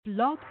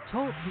Blog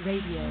Talk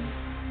Radio.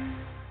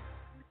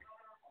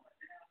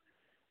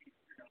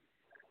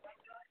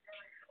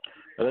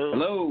 Hello.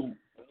 Hello.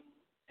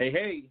 Hey,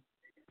 hey.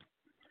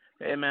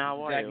 Hey man,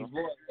 how are Jackie's you?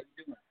 boy. How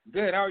you doing?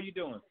 Good. How are you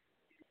doing?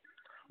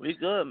 We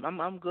good.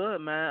 I'm good,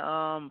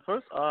 man.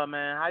 First,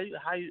 man,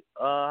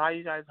 how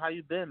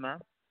you been, man?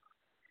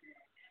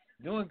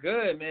 Doing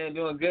good, man.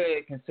 Doing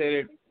good.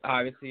 Considered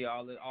obviously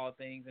all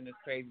things in this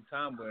crazy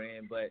time we're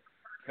in, but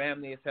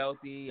family is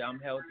healthy. I'm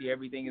healthy.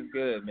 Everything is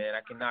good, man.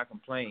 I cannot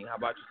complain. How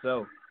about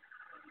yourself?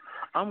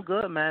 I'm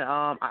good, man.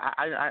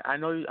 I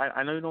know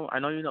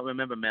you don't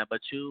remember, man, but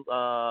you've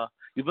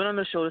been on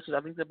the show. I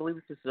believe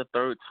this is the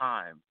third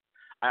time.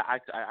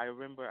 I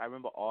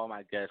remember all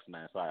my guests,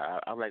 man. So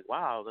I was like,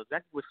 wow,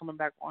 Zach was coming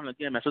back on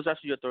again, man. So it's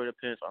actually your third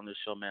appearance on this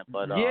show, man.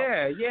 But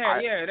yeah.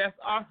 That's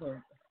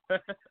awesome.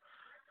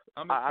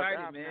 I'm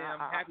excited, man.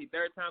 I'm happy.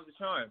 Third time's a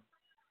charm.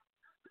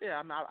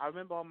 Yeah, I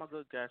remember all my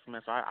good guests,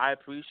 man. So I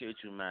appreciate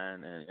you,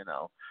 man, and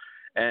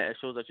and it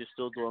shows that you're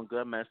still doing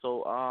good, man.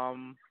 So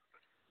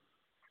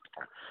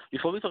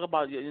before we talk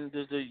about your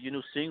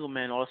new single,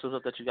 man, all the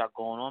stuff that you got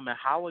going on, man,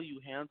 how are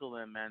you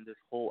handling, man, this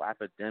whole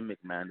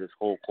epidemic, man, this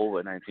whole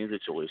COVID-19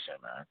 situation,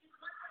 man?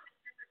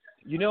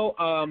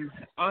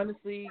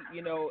 Honestly,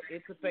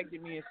 it's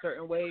affected me in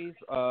certain ways.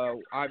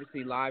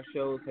 Obviously, live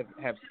shows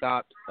have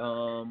stopped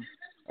for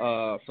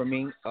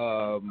me.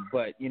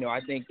 But, I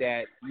think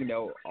that,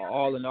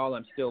 all in all,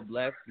 I'm still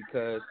blessed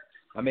because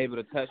I'm able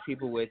to touch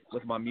people with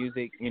my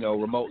music,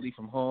 remotely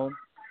from home.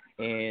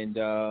 And,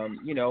 I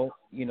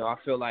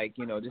feel like,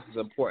 this is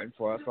important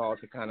for us all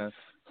to kind of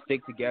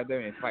stick together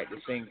and fight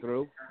this thing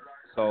through.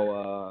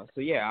 So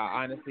yeah,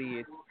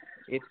 honestly,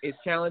 it's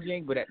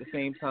challenging, but at the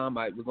same time,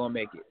 we're going to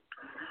make it.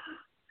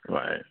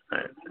 Right.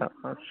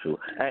 That's true.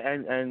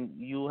 And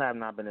you have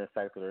not been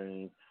affected or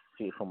any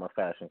shape, form, or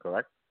fashion,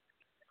 correct?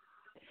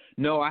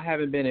 No, I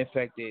haven't been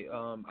infected.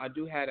 I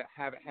do have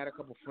had a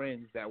couple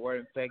friends that were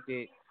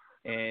infected,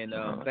 and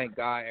thank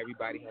God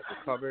everybody has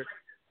recovered.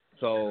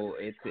 So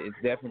it's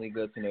definitely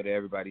good to know that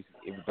everybody's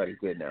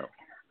good now.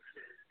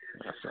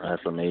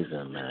 That's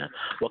amazing, man.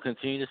 Well,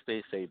 continue to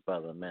stay safe,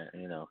 brother, man.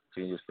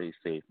 Continue to stay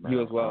safe, man.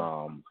 You as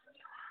well.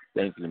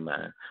 Thank you,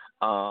 man.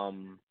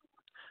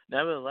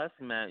 Nevertheless,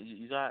 man,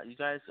 you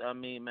guys. I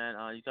mean, man,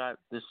 you got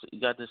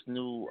this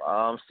new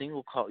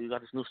single called. You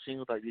got this new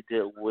single that you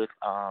did with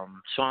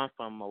Sean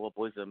from What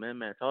Boys the Men,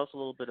 man. Tell us a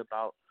little bit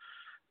about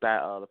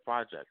that the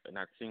project and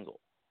that single.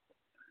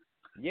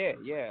 Yeah.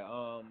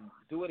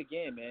 Do it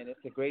again, man.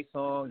 It's a great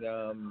song.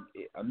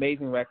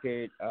 Amazing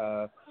record.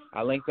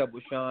 I linked up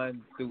with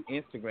Sean through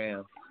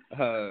Instagram,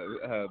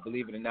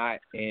 believe it or not,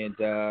 and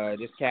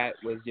this cat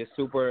was just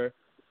super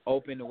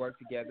open to work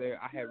together.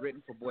 I had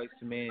written for Boys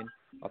to Men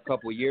a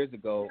couple of years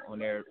ago on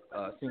their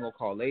single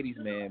called Ladies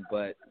Man,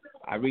 but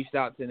I reached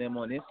out to them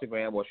on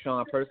Instagram, or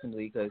Sean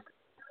personally, because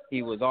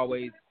he was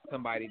always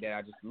somebody that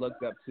I just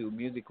looked up to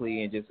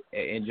musically and just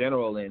in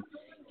general, and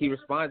he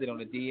responded on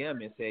the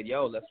DM and said,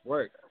 yo, let's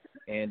work.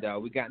 And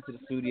we got into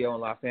the studio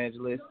in Los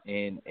Angeles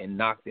and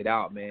knocked it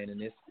out, man. And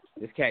this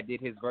cat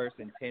did his verse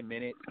in 10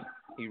 minutes.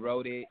 He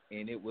wrote it,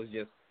 and it was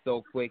just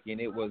so quick,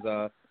 and it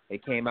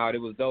came out. It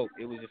was dope.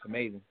 It was just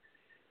amazing.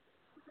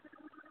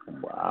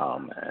 Wow,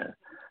 man.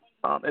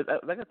 If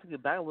I got to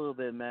get back a little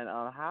bit, man.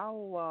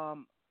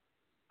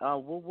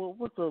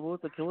 What's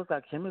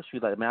that chemistry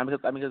like, man?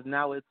 Because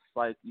now it's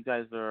like you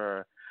guys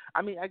are.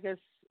 I guess.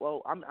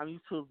 Well, I'm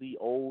used to the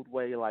old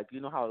way, like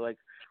how like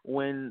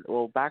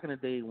back in the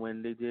day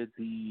when they did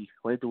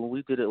when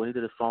we did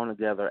a song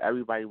together,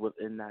 everybody was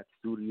in that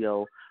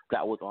studio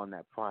that was on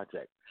that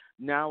project.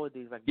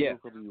 Nowadays, like people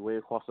could be way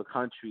across the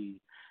country,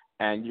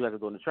 and you guys are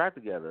doing the track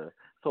together.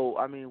 So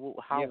what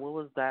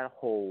was that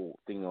whole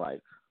thing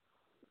like?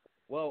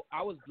 Well,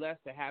 I was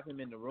blessed to have him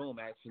in the room.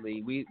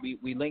 Actually, we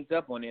linked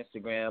up on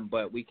Instagram,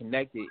 but we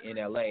connected in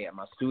LA at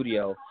my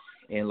studio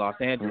in Los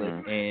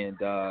Angeles, and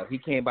he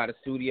came by the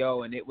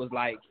studio, and it was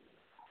like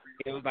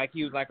he was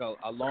like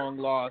a long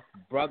lost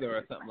brother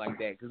or something like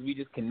that, because we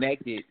just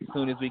connected as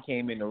soon as we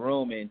came in the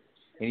room, and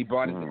he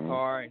brought his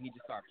guitar and he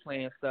just started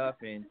playing stuff,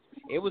 and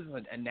it was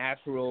a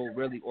natural,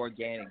 really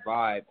organic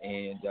vibe,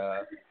 and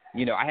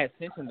I had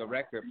sent him the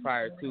record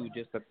prior to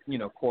just the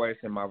chorus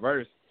and my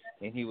verse.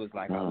 And he was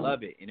like, I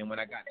love it. And then when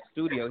I got in the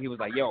studio, he was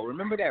like, yo,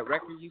 remember that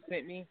record you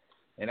sent me?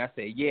 And I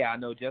said, yeah, I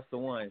know just the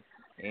one.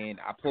 And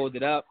I pulled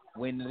it up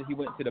when he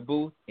went to the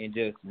booth and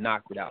just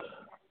knocked it out.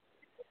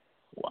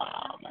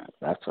 Wow, man.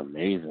 That's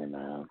amazing,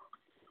 man.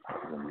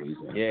 That's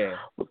amazing. Yeah.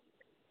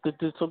 So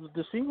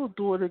the single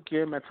Do It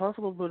Again, man. Tell us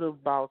a little bit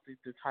about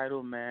the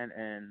title, man,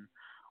 and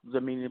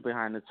the meaning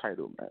behind the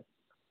title, man.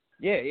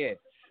 Yeah.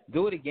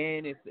 Do It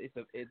Again.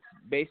 It's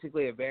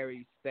basically a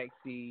very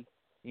sexy,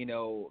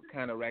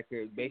 kind of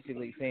record,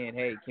 basically saying,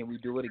 hey, can we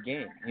do it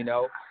again?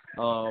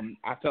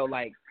 I felt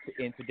like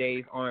in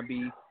today's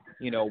R&B,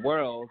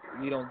 world,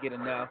 we don't get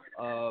enough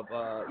of,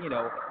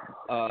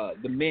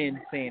 the men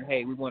saying,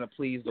 hey, we want to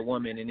please the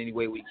woman in any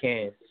way we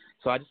can.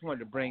 So I just wanted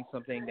to bring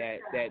something that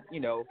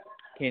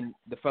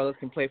the fellas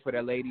can play for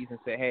their ladies and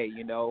say, hey,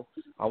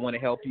 I want to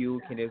help you.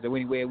 Is there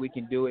any way we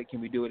can do it?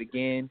 Can we do it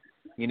again?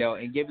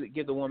 And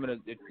give the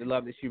woman the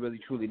love that she really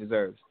truly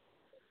deserves.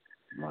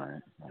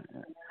 Right.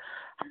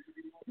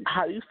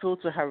 How do you feel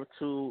to have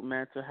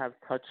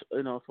touched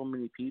so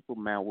many people,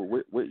 man,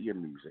 with your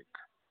music?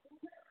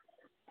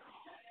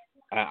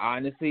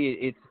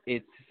 Honestly,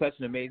 it's such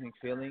an amazing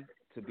feeling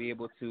to be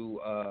able to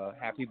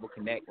have people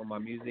connect with my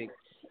music.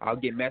 I'll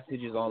get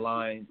messages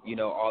online,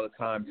 all the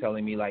time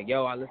telling me like,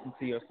 yo, I listen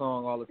to your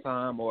song all the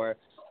time, or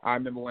I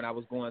remember when I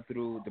was going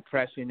through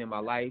depression in my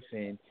life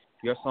and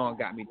your song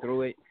got me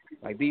through it.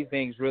 Like, these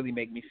things really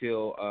make me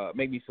feel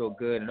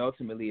good, and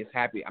ultimately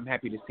I'm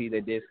happy to see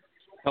that this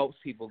helps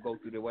people go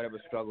through whatever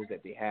struggles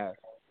that they have.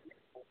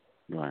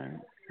 Right.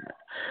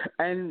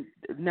 And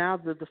now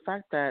the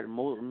fact that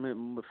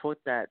before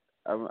that,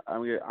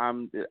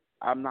 I'm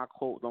not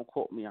don't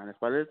quote me on this,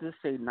 but let's just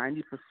say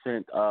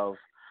 90% of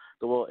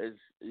the world is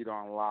either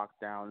on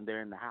lockdown and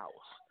they're in the house.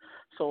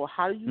 So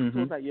how do you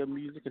feel that your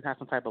music can have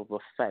some type of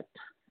effect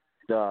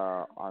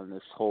on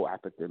this whole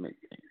epidemic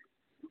thing?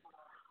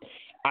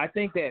 I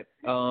think that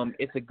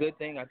it's a good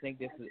thing. I think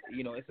this is,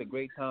 it's a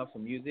great time for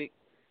music.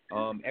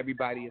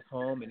 Everybody is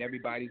home and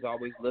everybody's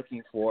always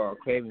looking for or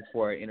craving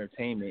for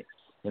entertainment,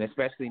 and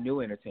especially new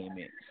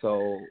entertainment.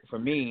 So for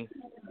me,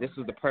 this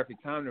was the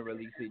perfect time to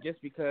release it,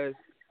 just because,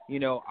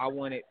 I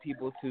wanted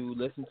people to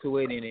listen to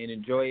it and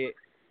enjoy it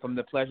from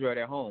the pleasure of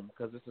their home,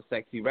 because it's a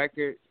sexy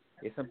record.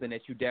 It's something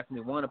that you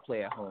definitely want to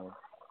play at home,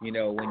 when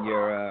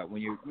you're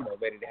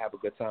ready to have a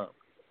good time.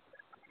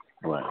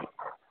 Right.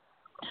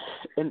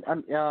 And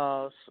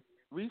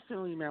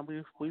recently, man,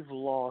 we've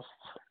lost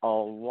a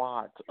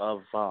lot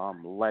of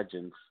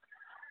legends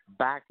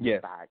back to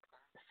back.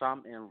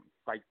 Some in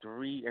like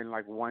 3 in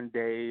like one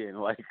day, and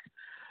like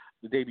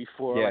the day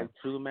before like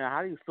 2. Man,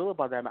 how do you feel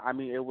about that? I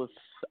mean, if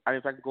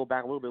I could go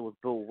back a little bit, it was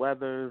Bill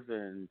Weathers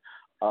and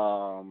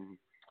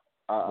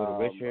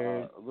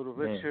Little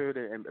Richard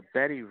and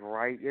Battey,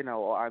 right?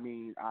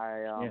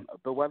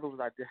 Bill Weathers,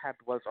 I did have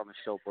Weathers on the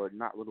show, but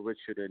not Little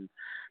Richard and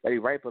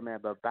Battey, right?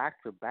 But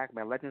back to back,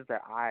 man, legends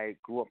that I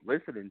grew up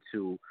listening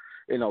to,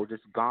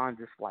 just gone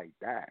just like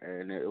that,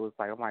 and it was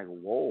like, I'm like,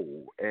 whoa.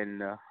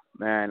 And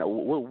man,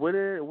 what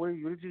did you?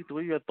 What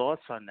are your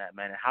thoughts on that,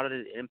 man? And how did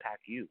it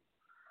impact you?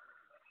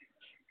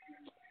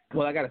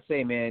 Well, I gotta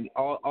say, man,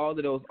 all of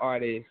those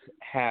artists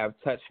have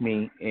touched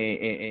me,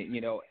 and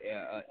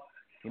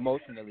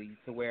emotionally,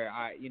 to where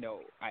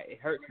it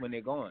hurts when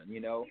they're gone.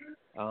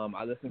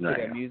 I listen to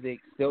their music,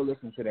 still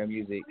listen to their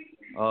music.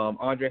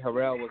 Andre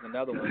Harrell was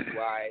another one who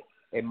I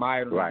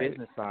admired on the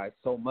business side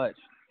so much,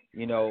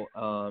 and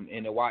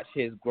to watch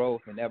his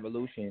growth and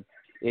evolution,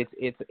 it's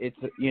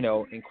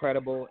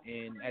incredible,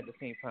 and at the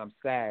same time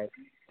sad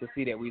to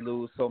see that we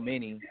lose so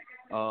many,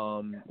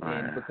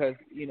 and because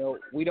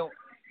we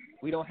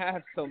don't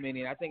have so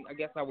many. And I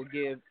guess I would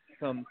give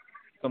some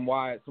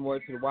words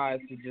to the wise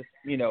to just,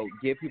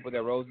 give people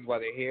their roses while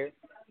they're here,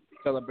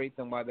 celebrate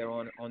them while they're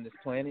on this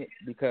planet,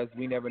 because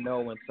we never know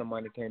when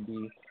someone can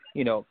be,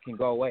 can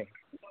go away.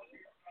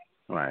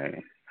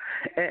 Right.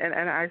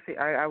 And I see,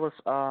 I was,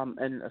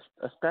 and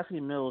Stephanie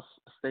Mills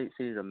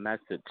stated a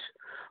message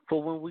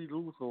for when we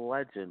lose a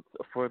legend,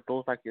 for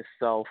those like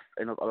yourself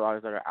and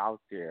others that are out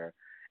there.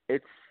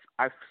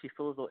 She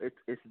feels as though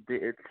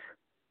it's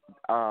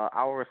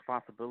our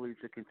responsibility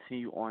to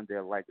continue on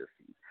their legacy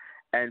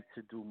and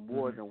to do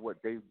more than what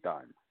they've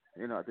done.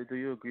 Do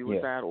you agree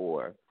with that,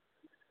 or?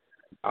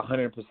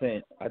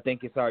 100%. I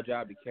think it's our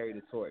job to carry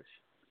the torch,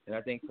 and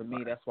I think for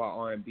me that's why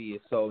R&B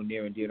is so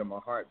near and dear to my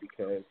heart,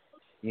 because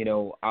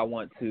I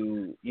want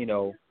to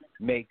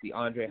make the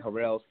Andre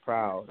Harrells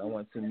proud. I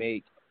want to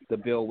make the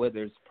Bill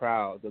Withers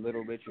proud, the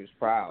Little Richards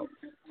proud.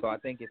 So I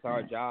think it's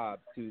our job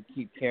to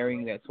keep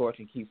carrying that torch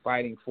and keep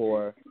fighting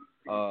for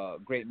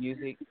great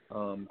music,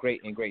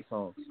 great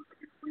songs.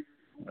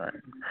 Right.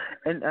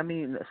 And I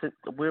mean,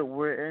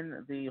 we're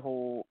in the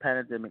whole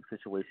pandemic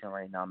situation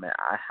right now, man.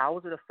 How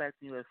is it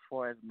affecting you as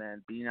far as,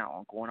 man, going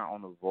out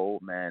on the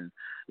road, man?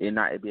 You're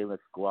not able to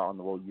go out on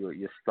the road.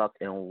 You're stuck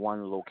in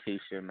one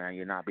location, man.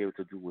 You're not able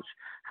to do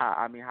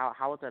how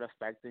is that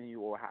affecting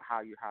you, or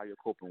how you're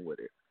coping with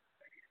it?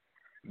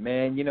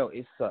 Man,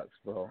 it sucks,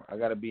 bro. I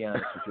gotta be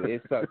honest with you.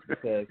 It sucks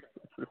because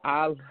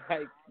I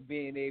like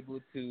being able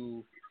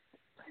to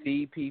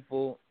see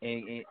people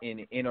and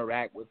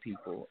interact with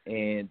people,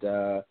 and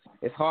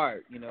it's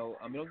hard.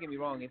 Don't get me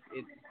wrong. It's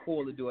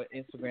cool to do an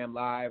Instagram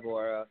live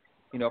or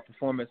a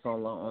performance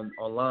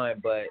online,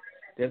 but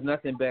there's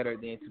nothing better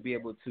than to be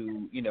able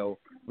to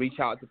reach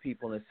out to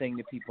people and sing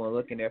to people and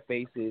look in their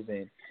faces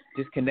and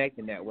just connect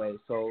in that way.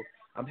 So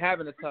I'm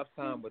having a tough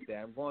time with that.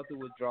 I'm going through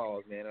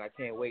withdrawals, man, and I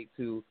can't wait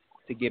to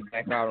get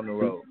back out on the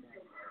road.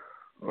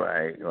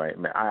 Right,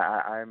 man.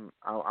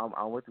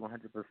 I'm with you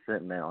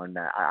 100%, man, on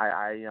that.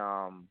 I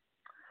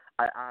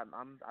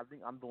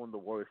think I'm doing the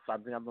worst. I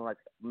think I'm doing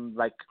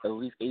like at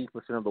least 80%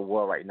 of the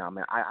world right now,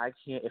 man. I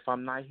can't, if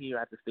I'm not here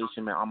at the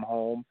station, man. I'm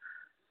home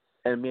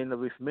And me and the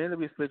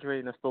refrigerator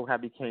and the stove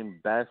have became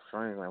best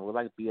friends, man. We're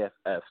like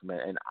BFFs, man.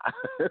 And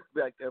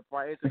like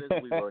prior to this,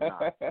 we were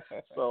not.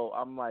 So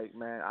I'm like,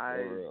 man,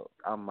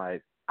 I'm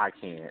like, I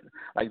can't.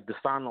 Like the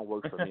sound don't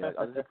work for me. Like,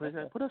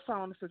 put a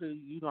sound on the refrigerator.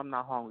 You know, I'm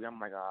not hungry. I'm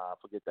like,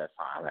 forget that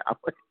sound. Like, I'm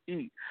gonna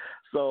eat.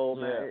 So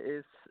man,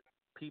 it's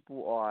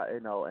people are,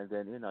 and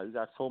then you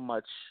got so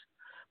much.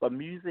 But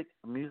music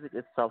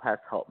itself has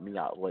helped me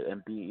out with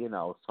and be,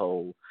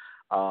 so.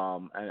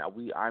 And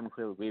I'm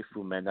really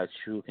grateful, man, that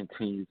you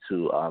continue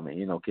to,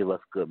 give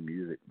us good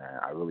music, man.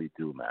 I really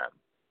do, man.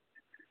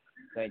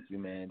 Thank you,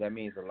 man. That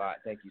means a lot.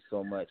 Thank you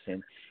so much,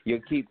 and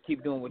you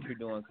keep doing what you're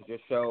doing because your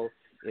show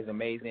is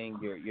amazing.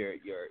 You're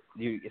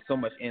so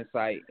much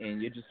insight,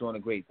 and you're just doing a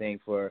great thing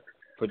for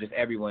just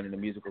everyone in the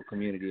musical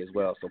community as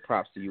well. So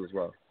props to you as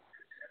well.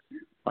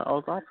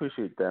 Oh, I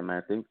appreciate that,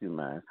 man. Thank you,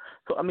 man.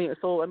 So I mean,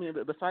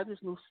 besides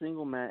this new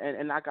single, man,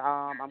 and I'm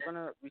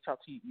gonna reach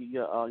out to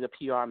your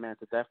PR man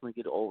to definitely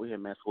get it over here,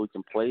 man, so we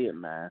can play it,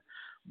 man.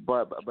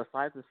 But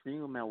besides the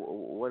single, man,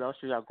 what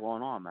else you got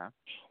going on, man?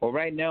 Well,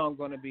 right now I'm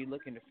gonna be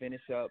looking to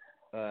finish up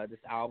this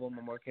album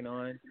I'm working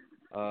on.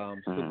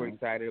 Super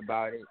excited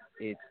about it.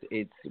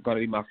 It's gonna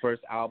be my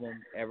first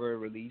album ever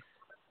released,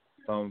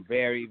 so I'm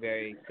very,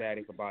 very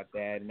ecstatic about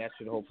that, and that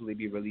should hopefully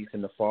be released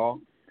in the fall.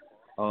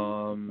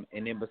 And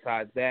then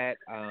besides that,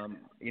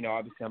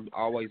 obviously I'm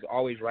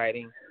always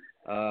writing.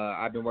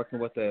 I've been working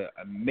with an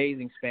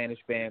amazing Spanish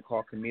band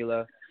called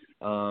Camila.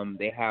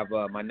 They have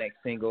their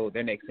next single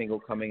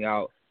coming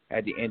out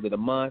at the end of the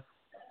month.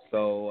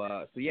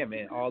 So yeah,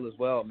 man, all is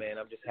well, man.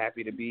 I'm just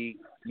happy to be,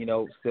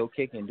 still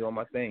kicking, doing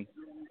my thing.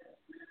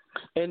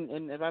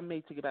 And if I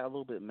may take it back a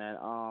little bit, man,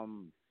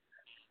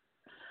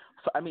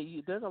 so I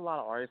mean, there's a lot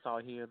of artists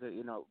out here that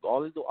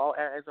all as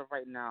of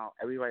right now,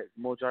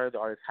 majority of the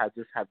artists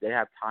have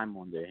time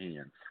on their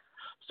hands.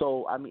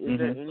 So I mean, is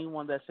there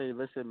anyone that say,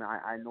 listen,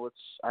 man, I know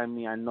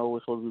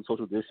we're supposed to do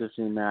social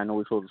distancing, man. I know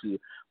we're supposed to see,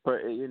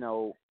 but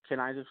can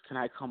I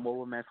come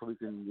over, man, so we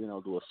can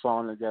do a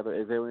song together?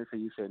 Is there anything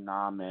you say,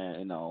 nah,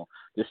 man,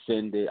 just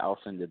send it, I'll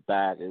send it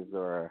back? Is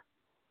there?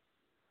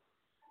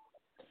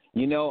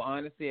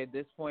 Honestly, at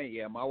this point,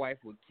 yeah, my wife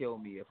would kill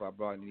me if I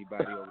brought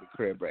anybody over the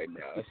crib right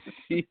now.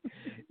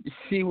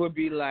 She would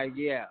be like,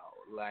 yeah,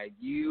 like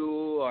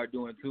you are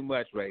doing too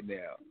much right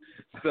now.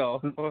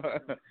 So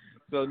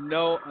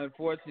no,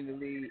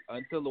 unfortunately,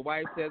 until the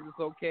wife says it's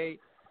okay,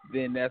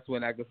 then that's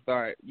when I can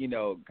start,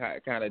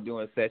 kind of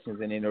doing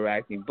sessions and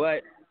interacting.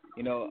 But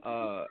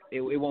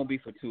it won't be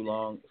for too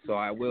long. So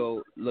I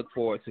will look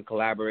forward to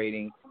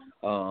collaborating,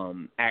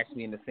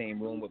 actually in the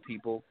same room with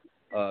people,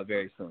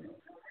 very soon.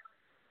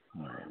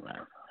 All right,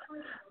 man.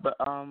 But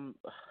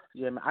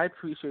yeah, man, I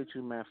appreciate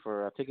you, man,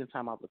 for taking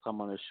time out to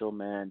come on the show,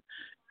 man.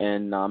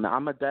 And I'm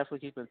gonna definitely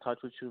keep in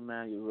touch with you,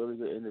 man. You're a really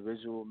good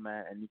individual,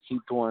 man, and you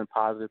keep doing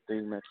positive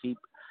things, man. Keep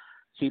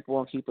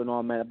on keeping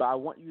on, man. But I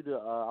want you to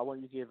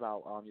give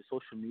out your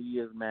social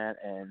medias, man,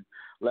 and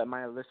let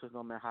my listeners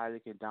know, man, how they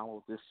can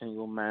download this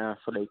single, man,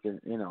 so they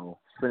can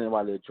spin it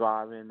while they're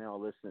driving, man, or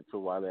listening to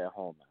it while they're at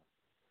home, man.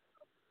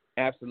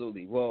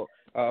 Absolutely. Well,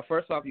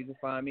 first off, you can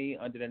find me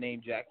under the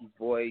name Jackie's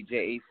Boy,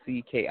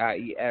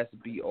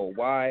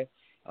 JACKIESBOY.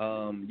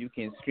 You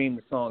can stream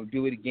the song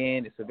Do It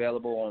Again. It's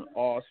available on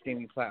all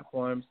streaming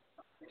platforms.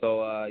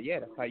 So,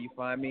 yeah, that's how you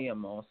find me.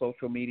 I'm on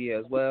social media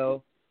as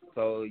well.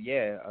 So,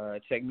 yeah,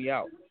 check me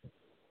out.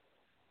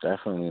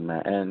 Definitely,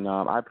 man. And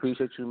I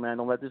appreciate you, man.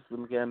 Don't let this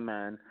happen again,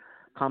 man.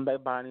 Come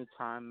back by any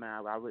time,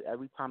 man.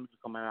 Every time you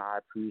come out, I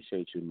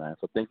appreciate you, man.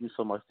 So thank you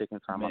so much for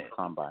taking time out to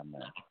come by,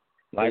 man.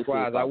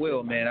 Likewise, I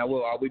will, man. I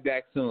will. I'll be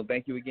back soon.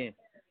 Thank you again.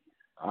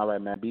 All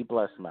right, man. Be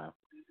blessed, man.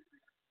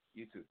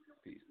 You too.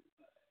 Peace.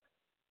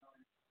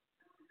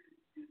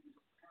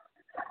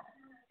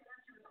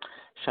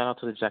 Shout out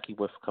to the Jackie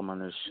Boy for coming on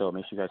the show.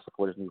 Make sure you guys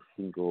support his new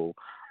single,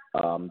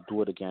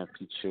 Do It Again,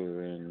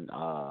 featuring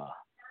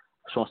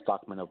Sean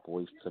Stockman of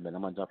Voice to Men.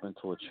 I'm going to jump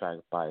into a track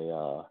by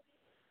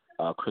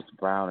Chris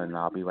Brown, and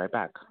I'll be right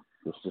back.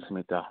 This is just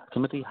the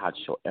Timothy Hot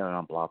Show, airing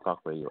on Blog Talk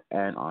Radio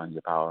and on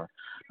your Power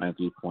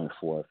 93.4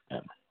 FM.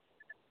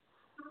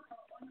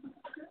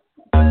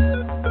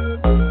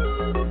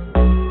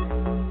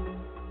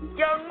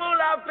 Young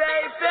Moolah,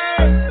 baby!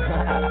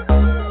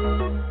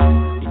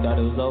 You thought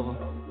it was over?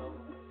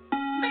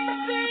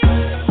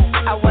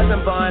 I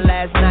wasn't born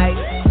last night.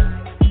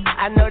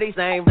 I know these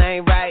names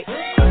ain't right.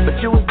 But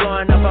you was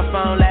blowing up her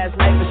phone last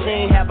night, but she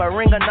ain't have a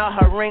ring or not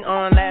her ring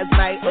on last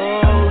night.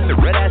 Ooh,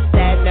 that's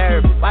that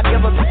nerve. Why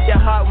give a bitch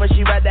your heart when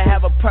she rather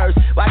have a purse?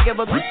 Why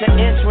give a bitch an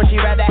inch when she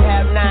rather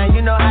have 9?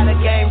 You know how the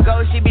game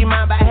goes, she be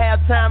mine by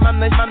halftime. I'm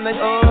the,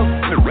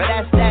 ooh,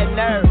 that's that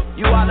nerve.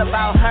 You all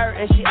about her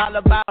and she all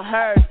about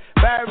hers.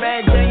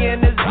 Birdman Jr.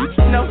 and this bitch,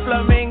 no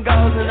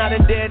flamingos. And I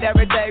done did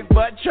everything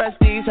but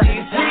trust these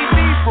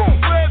TV from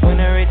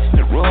when I reach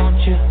the road,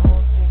 you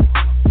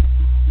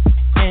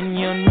and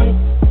your knee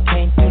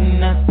can't do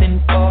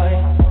nothing for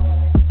it.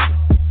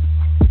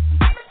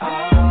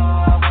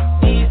 Oh,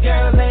 these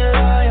girls ain't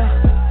loyal.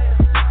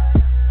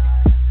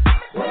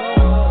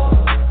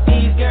 Whoa,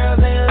 these girls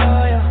ain't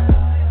loyal.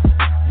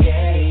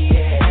 Yeah,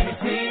 yeah.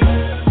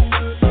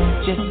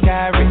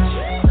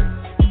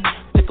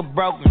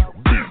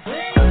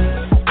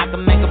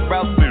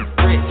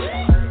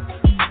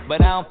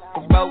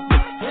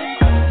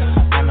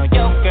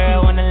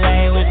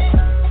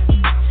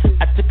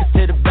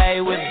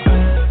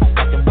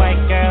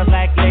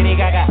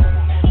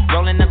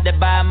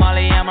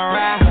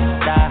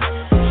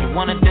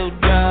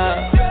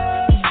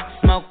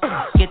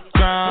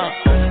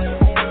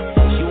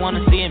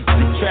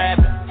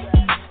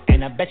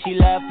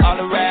 love all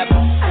the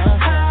rappers.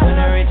 When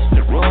I reach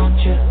the road,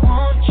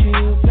 want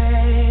you,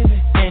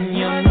 baby. And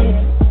your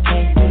nigga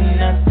can't do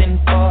nothing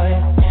for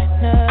you,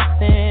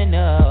 nothing,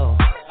 no.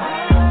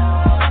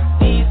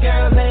 These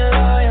girls ain't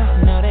loyal,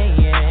 no they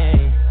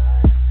ain't.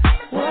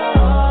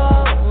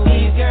 Whoa,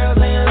 these girls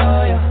ain't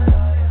loyal,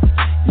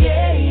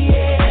 yeah,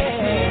 yeah.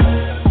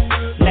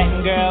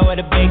 Latin girl with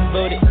a big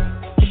booty,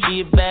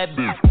 she a bad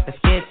bitch, let's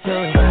get to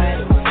it.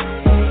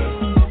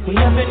 We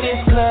up in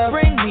this club,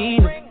 bring me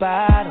the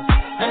bottle.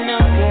 I know,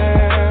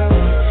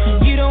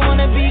 girl, you don't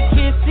wanna be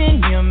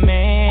kissing your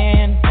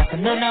man.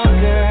 No, no,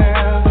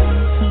 girl.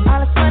 All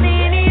the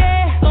money in the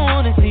air, I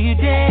wanna see you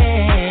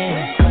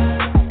dance.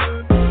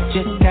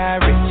 Just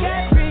got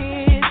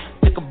rich,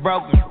 took a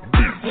broken,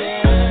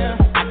 yeah.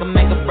 I can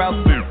make a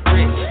broken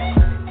rich,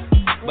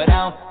 but I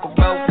don't fuck a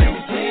broken.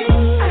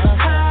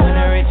 When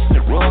I reach the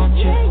road, want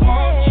you,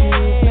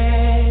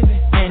 baby.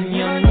 And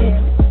your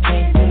nigga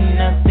can't do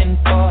nothing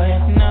for you,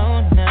 no,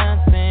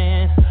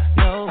 nothing,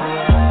 no.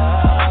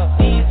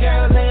 These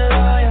girls ain't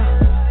loyal,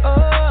 oh,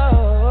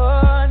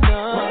 no.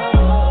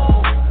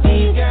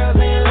 These girls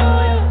ain't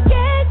loyal,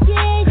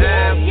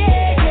 yeah.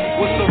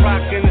 What's the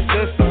rock in the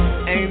system?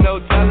 Ain't no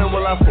telling,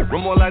 will I fuck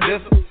more like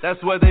this?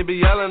 That's what they be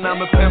yelling,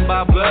 I'm a pimp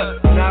by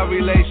blood, not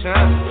relation.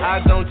 I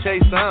don't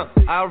chase some,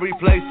 I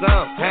replace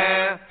some.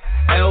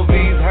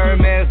 LVs,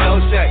 Hermes, no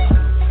shake.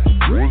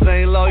 Rules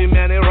ain't loyal,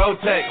 man, they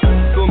rotate.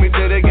 School me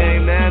to the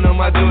game, now I know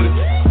my duty.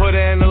 Put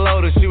her in the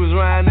loader, she was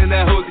riding in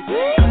that hoodie.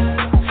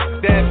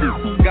 That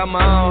bitch got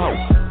my own hoe.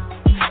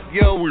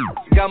 Yo,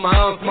 got my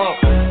own smoke.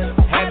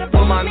 Had to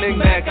put my ring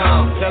back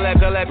on. Tell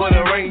that, put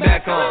a ring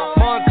back on.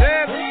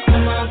 Montana.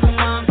 Come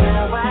on,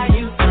 girl, why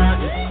you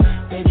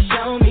frontin'? Baby,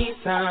 show me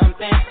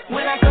something.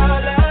 When I call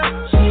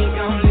her, she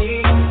gon'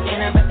 leave.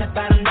 And I bet that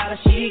bottom dollar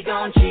she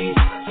gon' cheat.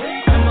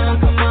 Come on,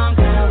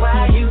 girl,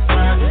 why you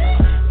frontin'?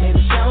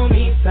 Baby, show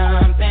me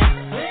something.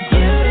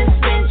 You done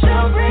spent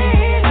your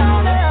bread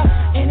on her,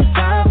 and it's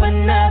all for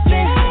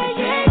nothing.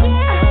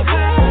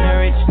 When I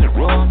reach the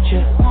road,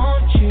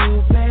 want you,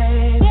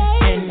 baby.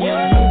 And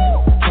your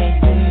nigga can't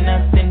do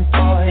nothing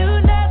for you,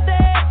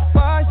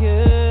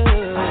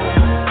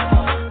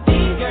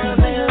 These girls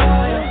ain't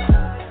loyal,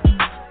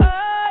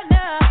 oh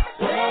no.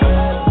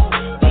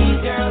 These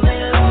girls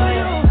ain't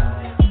loyal,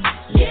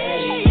 yeah.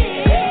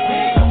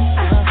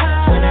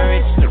 When I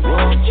reach the road,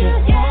 want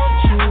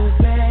you,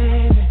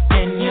 baby.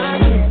 And your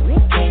nigga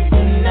can't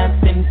do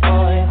nothing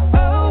for you,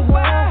 oh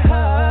wow.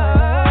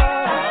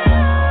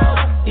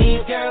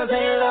 These girls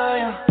ain't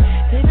loyal,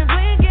 they been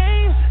playing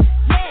games,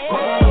 yeah.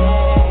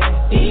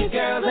 These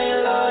girls ain't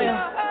loyal,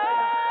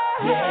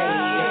 yeah.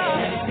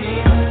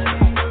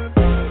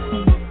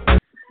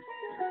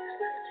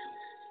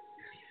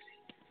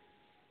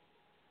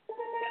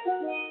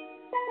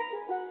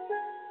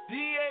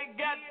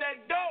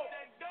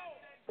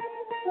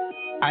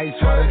 Ice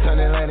water turn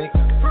Atlantic,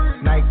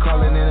 night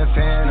calling in a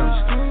phantom.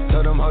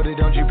 Told them, hold it,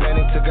 don't you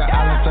panic. Took an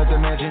island, fled the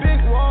mansion.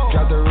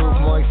 Drop the roof,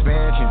 more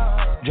expansion.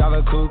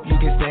 Drive a coupe, you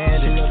can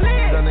stand it.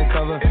 She's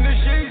undercover,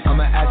 I'm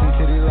an ass and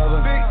titty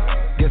lover.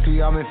 Guess we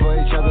all meant for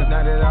each other,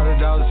 now that all the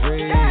dogs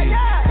free.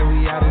 And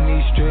we out in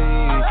these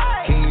streets.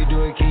 Can you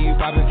do it, can you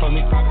pop it for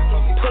me?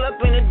 Pull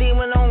up in a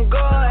demon on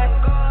guard,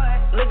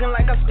 looking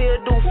like I still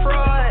do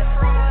fraud.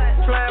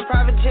 Flying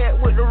private jet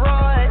with the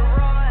rod.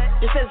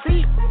 This is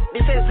Z,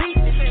 this is Z.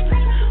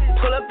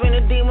 Pull up in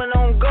a demon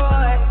on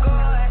guard,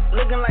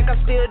 looking like I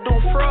still do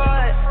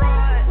fraud.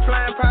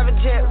 Flying private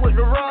jet with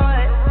the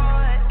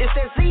rod. This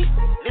is Z,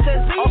 this is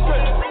Z.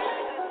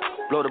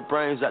 Blow the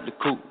brains out the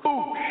coop.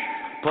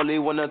 Police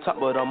wanna talk,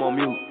 but I'm on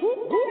mute.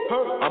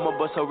 I'ma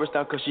bust her wrist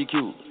down cause she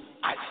cute.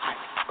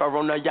 Car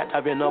on the yacht,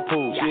 I've been on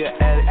pool. She an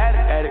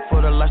addict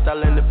for the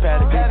lifestyle in the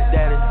paddock.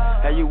 Daddy,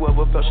 have you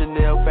ever felt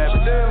Chanel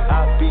fabric?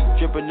 I be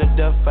dripping to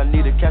death, I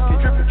need a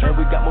casket. And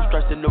we got more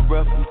strikes in the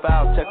rough, we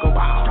foul tech 'em.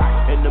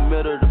 In the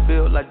middle of the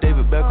field like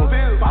David Beckham.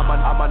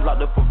 I'm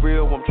locked up for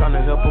real, I'm trying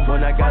to help 'em.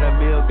 When I got a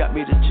meal, got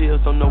me the chills,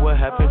 don't know what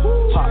happened.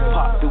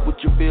 Pop, do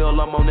what you feel,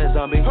 I'm on that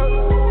zombie.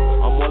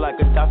 I'm more like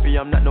a Gaddafi,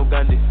 I'm not no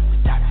Gandhi.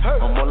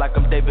 I'm more like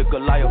I'm David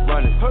Goliath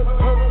running.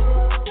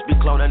 Be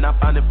cloning, I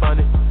find it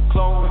funny.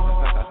 Clone,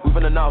 we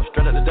finna know,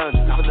 straight out the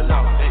dungeon. We finna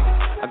know, hey.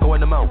 I go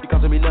in the mouth, he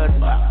comes to me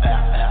nothing.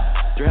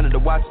 300 the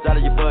watch out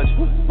of your budget.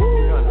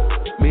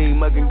 Mean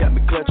muggin' got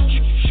me clutching.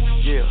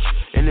 Yeah,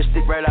 and this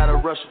stick right out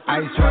of Russia.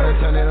 Ice water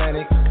turn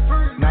Atlantic,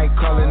 night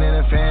calling in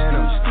a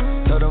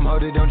phantom. Told them,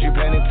 hold it, don't you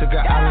panic. Took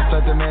an island,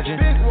 fled the mansion.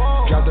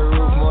 Drop the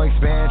roof, more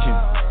expansion.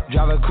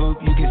 Drive a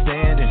coupe, you can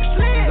stand it.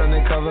 She's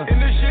undercover,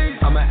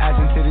 I'm an ass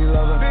and titty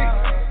lover.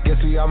 Guess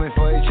we all meant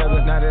for each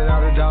other, now that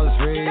all the dogs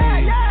free.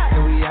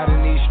 And we out in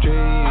these streets.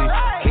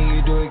 Can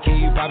you do it, can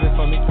you pop it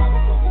for me?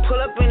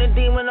 Pull up in a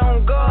demon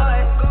on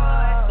guard,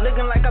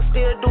 looking like I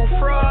still do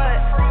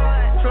fraud.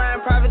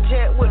 Flying private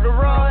jet with the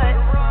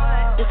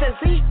rod. This is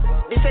Z,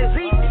 this is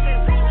Z.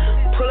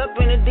 Pull up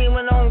in a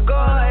demon on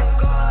guard,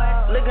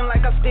 looking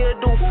like I still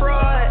do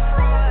fraud.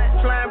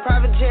 Flying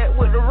private jet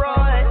with the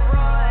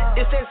rod.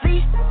 This is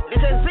Z,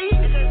 this is Z.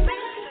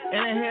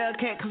 And a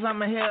Hellcat cause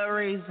I'm a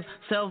hellraiser.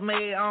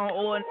 Self-made, I don't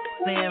owe a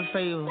damn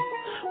favor.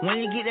 When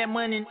you get that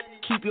money,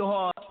 keep your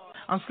heart.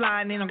 I'm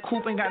sliding in a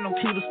coupe, ain't got no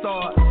key to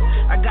start.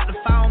 I got to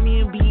follow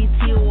me in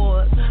BET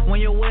Awards. When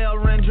your well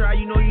run dry,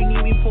 you know you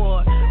need me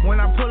for it. When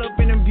I pull up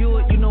in a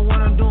Buick, you know what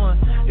I'm doing.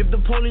 If the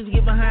police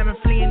get behind me,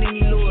 fleeing, then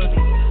you lure.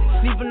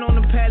 Sleeping on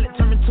the pallet,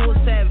 turn me to a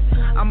savage.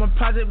 I'm a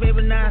project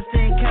baby, now I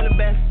stay in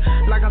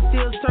Calabasas. Like I'm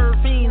still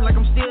surfing, like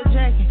I'm still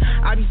jacking.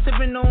 I be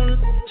sipping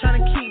on, trying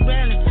to keep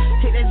balance.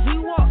 Hit that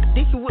Z-Walk,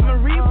 Dickie with my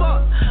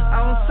Reebok.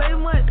 I don't say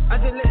much, I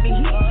just let the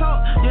heat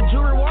talk. Your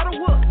jewelry water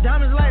whoop,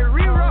 diamonds like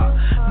re-rock.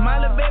 My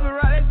little baby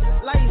rock that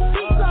like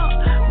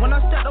seesaw. When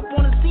I stepped up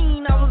on the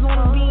scene, I was on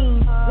a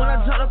beam. When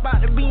I jumped up out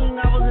the beam,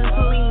 I was in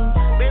Celine.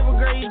 Baby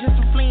girl, you just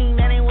a fling,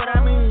 that ain't what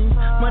I mean.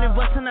 Money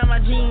busting out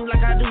my jeans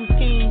like I do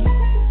skiing.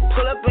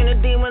 Pull up in a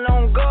demon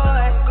on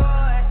guard,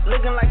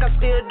 looking like I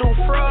still do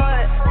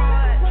fraud.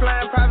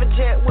 Flying private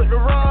jet with the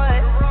rod.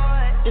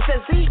 This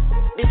is Z,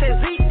 this is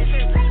Z.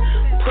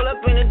 Pull up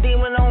in a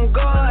demon on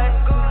guard,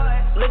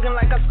 looking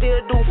like I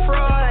still do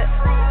fraud.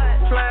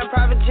 Flying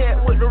private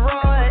jet with the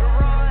rod.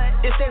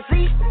 This is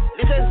Z,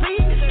 this is Z.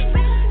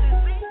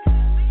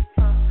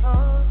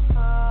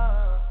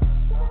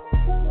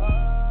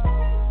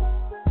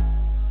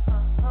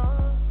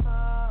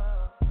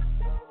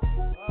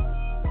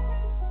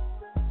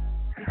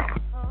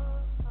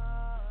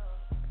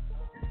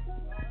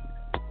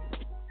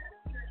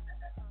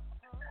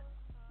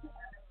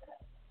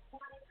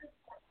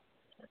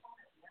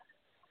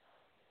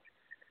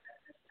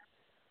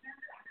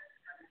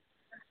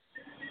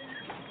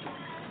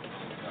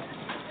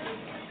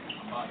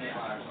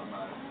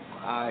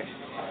 Alright,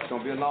 it's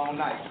gonna be a long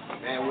night.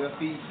 Man, we'll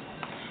feed.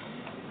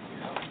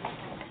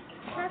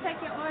 Can I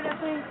take your order,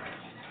 please?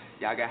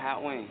 Y'all got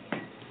hot wings.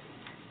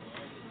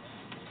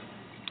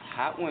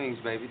 Hot wings,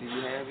 baby. Do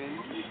you have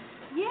any?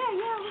 Yeah,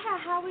 we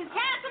got hot wings.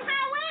 Have some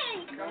hot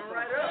wings! Coming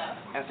right up.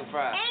 And some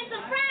fries. And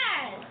some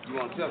fries! You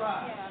want pepper?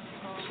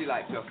 Yeah. She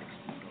like pepper.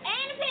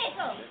 And a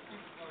pickle!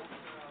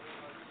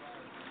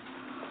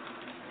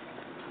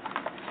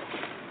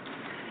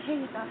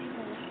 He thought he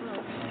was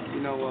slow.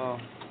 You know,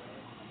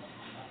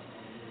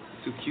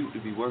 too cute to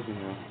be working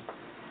here.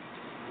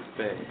 It's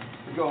bad.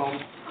 Go home.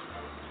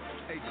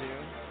 Hey,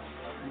 Jim.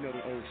 You know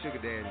the old sugar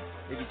daddy.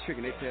 They be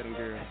tricking, they tell them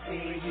girls.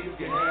 You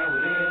can have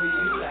whatever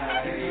you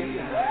like.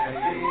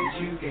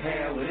 You can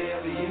have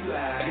whatever you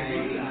like.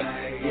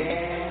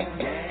 Yeah.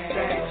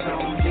 Stacks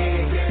on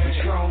deck,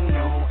 Patron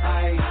on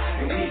ice.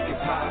 And we can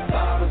pop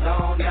bottles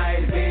all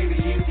night. Baby,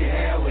 you can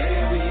have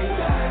whatever you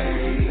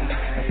like.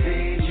 I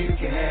said you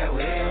can have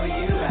whatever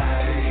you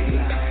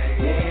like.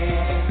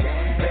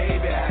 Yeah.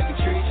 Baby, I can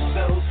treat you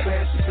so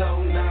special,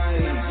 so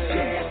nice.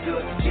 Yeah, so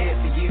it's jet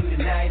for you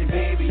tonight. And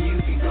baby, you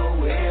can go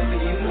wherever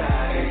you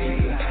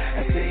like.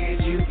 I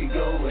said you can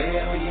go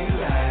wherever you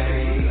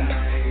like.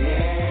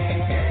 Yeah.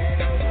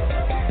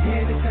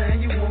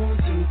 Anytime you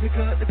want to, pick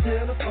up the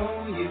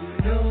telephone. You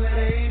know it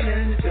ain't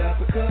nothing to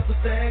drop a couple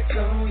stacks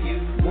on you.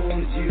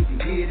 Want it, you can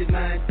get it,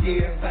 my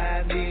dear.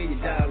 $5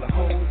 million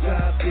home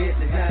drop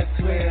business, I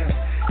swear.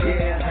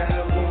 Yeah,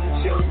 I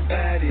want your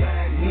body,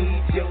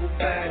 need your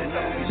body.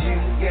 Long as you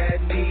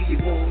got me, you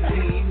won't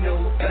need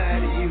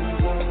nobody. You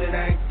want it,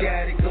 I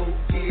got it, go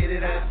get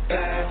it, I buy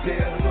it.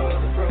 Tell the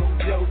mother broke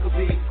joker,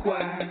 be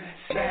quiet.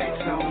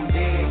 Stacks on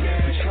deck,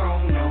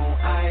 Patron on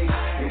ice.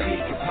 And we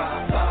can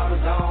pop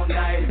bottles all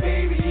night.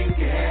 Baby, you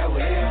can have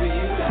whatever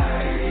you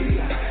like.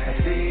 I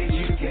said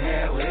you can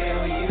have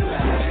whatever you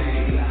like.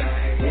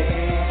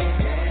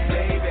 Yeah,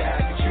 baby, I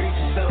can treat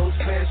you so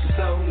special,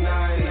 so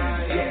nice.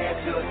 Yeah,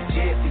 so it's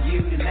jet for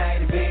you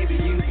tonight. And baby,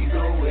 you can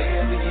go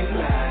wherever you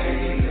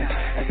like.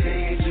 I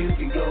said you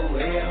can go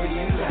wherever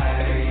you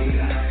like.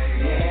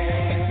 Yeah,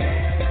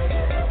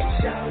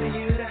 shouting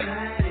you the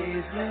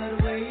hottest, love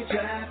the way you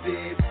drop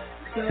it.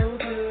 So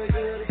good,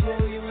 girl,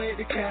 before you went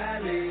to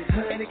college.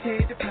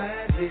 100K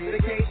deposit,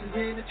 vacations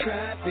in the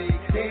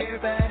tropics.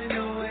 Everybody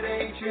know it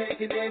ain't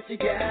tricking if you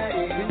got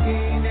it. And you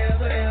ain't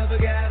never ever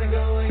gotta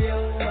go in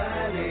your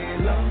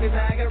wallet. Long as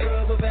I got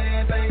rubber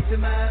band banks in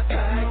my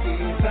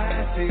pocket.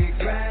 5,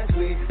 6 rides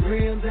with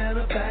rims and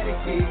a body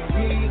kick.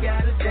 You ain't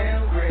gotta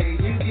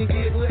downgrade, you can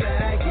get what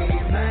I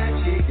get.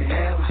 My chick can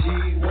have what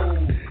she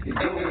want. And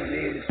yours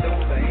in the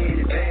store for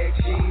any bag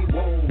she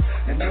want.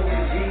 I know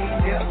that you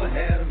ain't never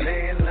had a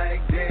man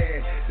like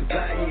that. To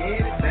buy you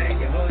anything,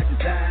 your heart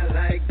desire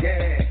like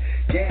that.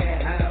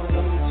 Yeah, I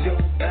want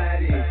your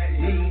body,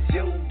 need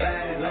your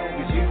body. Long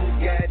as you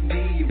got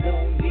me, you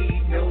won't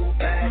need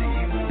nobody.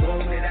 You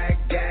want it, I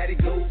got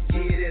it, go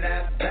get it,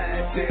 I buy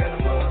it. Tell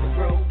the mother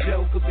broke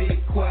joker,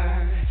 be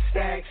quiet.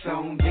 Stacks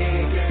on deck,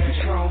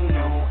 Patron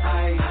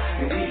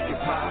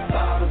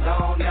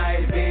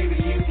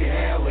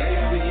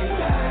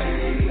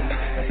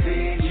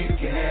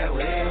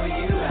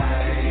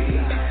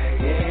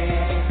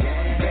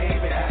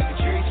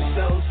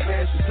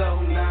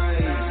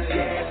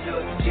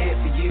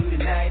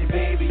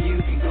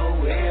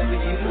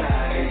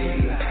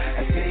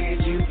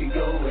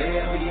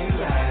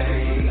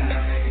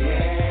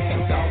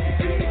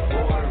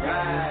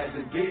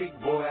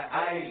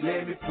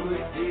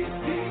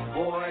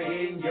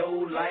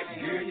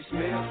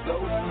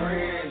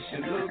ass, you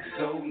look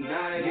so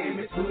nice. Let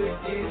me put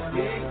this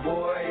big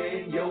boy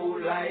in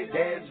your life,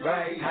 that's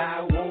right.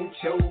 I want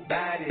your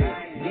body,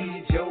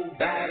 need your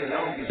body.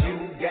 Long as you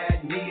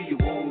got me, you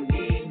won't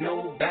need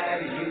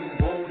nobody. You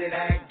want it,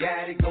 I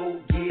got it,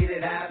 go get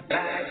it, I buy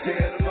it.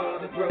 Tell the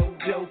mother broke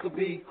joker,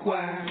 be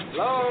quiet.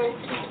 Hello?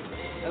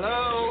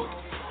 Hello?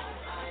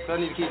 So I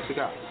need to keep the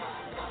car.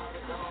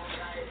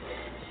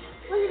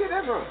 Where you get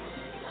that from?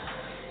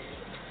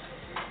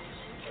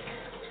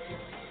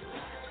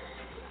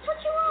 What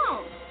you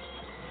want?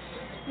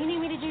 You need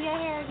me to do your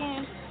hair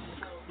again?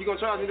 You gonna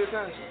charge me this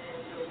time?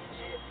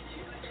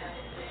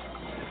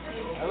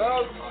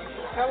 Hello?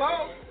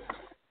 Hello?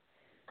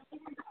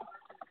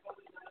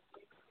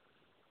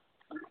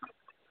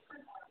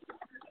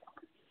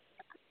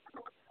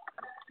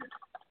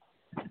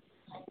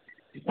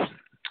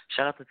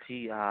 Shout out to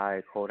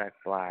T.I., Kodak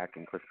Black,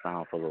 and Chris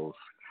Brown for those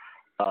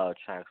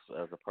tracks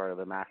as a part of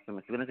the Master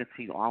Mix. We're going to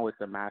continue on with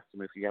the Master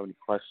Mix. If you have any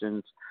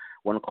questions,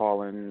 want to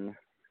call in,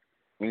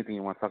 anything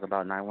you want to talk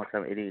about,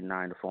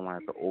 917-889, the phone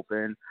lines are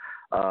open.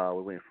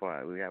 We're waiting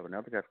for, we have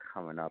another guest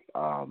coming up.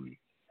 Going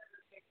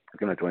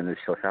to join this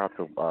show. Shout out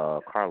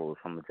to Carlos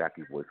from the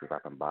Jackie Voice for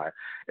stopping by.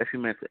 If you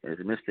missed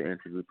the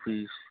interview,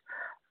 please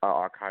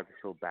archive the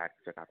show back.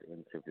 Check out the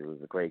interview.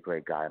 He's a great,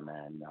 great guy,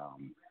 man.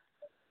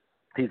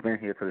 He's been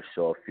here to the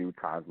show a few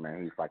times,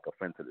 man. He's like a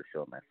friend to the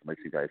show, man. So make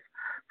sure you guys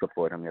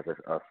support him. He has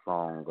a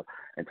song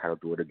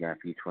entitled "Do It Again"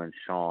 featuring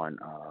Sean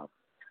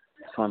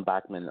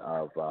Bachman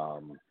of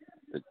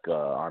the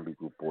R&B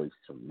group Boys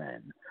to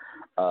Men.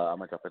 I'm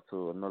going to jump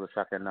into another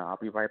track, and I'll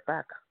be right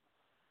back.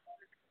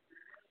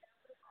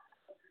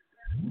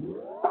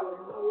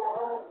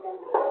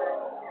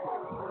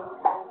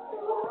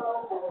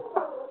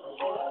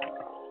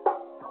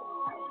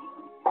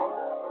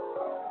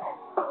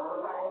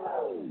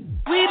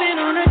 We've been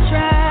on a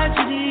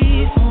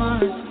tragedy for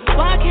once.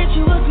 Why can't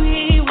you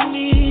agree with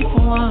me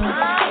for once?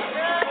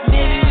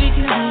 Maybe we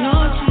can be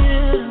on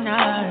chill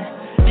tonight.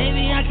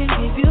 Maybe I can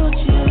give you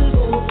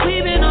chills.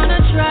 We've been on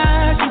a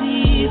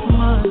tragedy for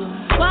once.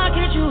 Why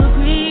can't you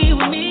agree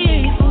with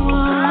me for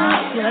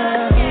once?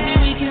 Yeah. Maybe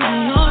we can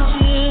be on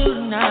chill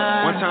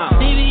tonight. One time.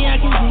 Maybe I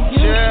can give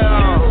you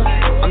chills.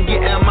 I'm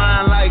getting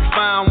mine like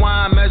fine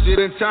wine measured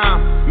in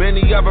time.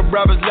 Many other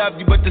brothers love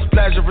you, but this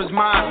pleasure is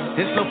mine.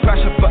 It's no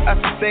pressure for us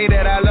to say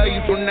that I love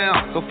you from now.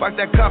 So fuck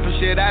that comfort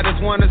shit, I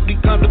just want us to be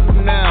comfortable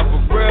now.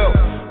 For real,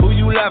 who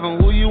you loving,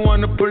 who you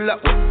wanna pull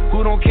up with?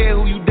 Who don't care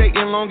who you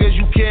dating, long as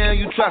you care and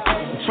you trust me.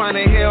 I'm trying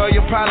to hear all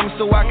your problems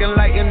so I can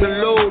lighten the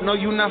load. No,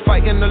 you not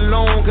fighting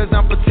alone, cause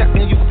I'm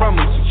protecting you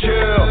from them. So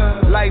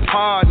chill, life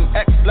hard and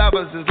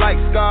ex-lovers is like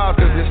scars.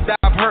 Cause it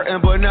stopped hurting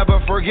but never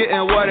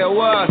forgetting what it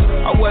was.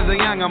 I wasn't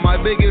young and my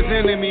biggest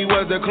enemy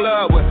was the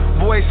club with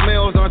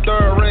voicemails on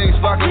third rings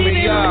fucking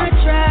me up.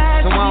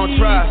 So I don't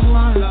trust.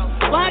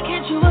 Why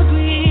can't you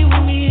agree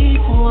with me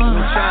for once?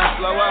 I'm trying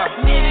to slow up.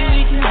 Maybe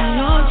we can be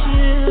on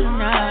chill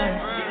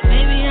tonight.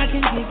 Maybe I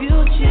can give you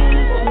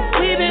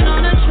chills. We've been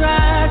on a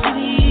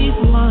tragedy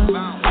for once.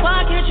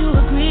 Why can't you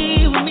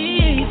agree with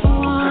me for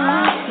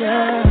once?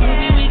 Yeah.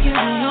 Maybe we can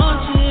be on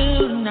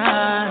chill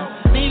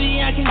tonight.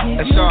 Maybe I can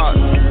give you chills.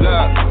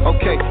 Look,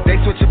 okay,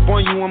 they switch up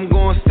on you, I'm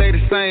gonna stay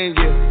the same,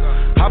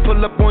 yeah. I pull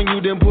up on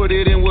you, then put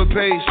it in with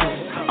patience.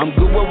 I'm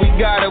good where we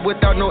got it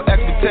without no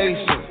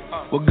expectation.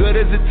 What good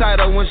is the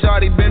title when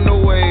shawty been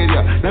away,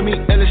 yeah? Let me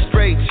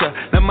illustrate ya,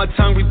 let my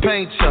tongue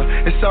repaint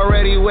ya. It's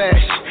already wet,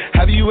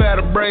 have you had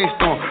a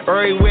brainstorm?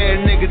 Everywhere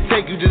a nigga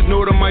take you, just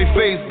know that my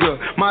face good.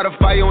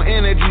 Modify your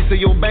energy so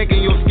your bank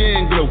and your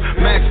skin glow.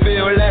 Max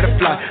feel, let it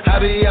fly, I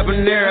be up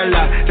in there a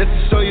lot. Just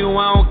to show you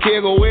I don't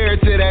care, go wear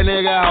it to that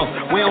nigga house.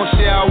 We don't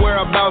share our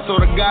whereabouts or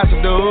the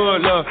gossip, the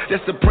hood love.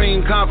 That's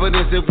supreme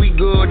confidence, if we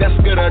good, that's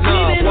good enough.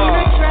 We've been on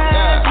a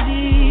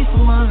tragedy for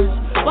once.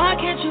 Why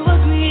can't you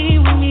agree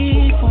with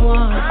me for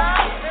once?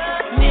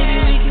 Maybe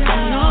we can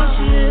be on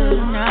chill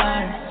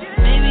tonight.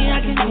 Maybe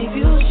I can give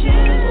you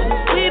chills.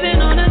 We've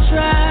been on a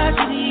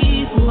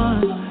tragedy for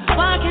once.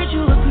 Why can't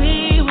you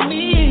agree with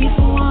me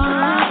for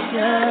once?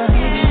 Yeah.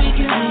 Maybe we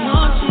can be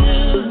on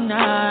chill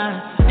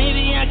tonight.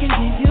 Maybe I can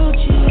give you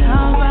chills.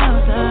 How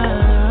about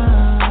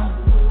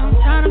that? I'm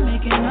tired of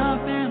making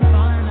up and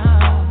falling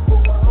out.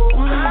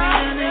 Wanna be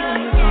the nigga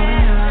you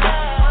calling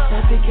out.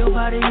 That pick your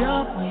body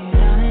up when you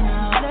down and out.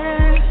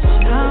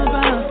 How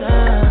about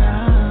that?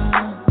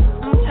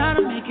 I'm tired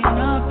of making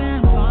up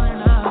and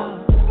falling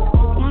out.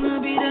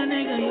 Wanna be the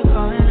nigga you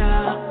calling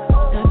out.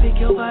 That pick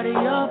your body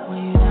up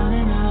when you down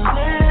and out.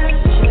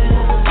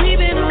 We've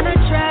been on a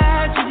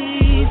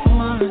tragedy for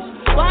months.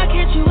 Why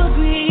can't you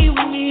agree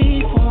with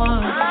me for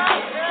once?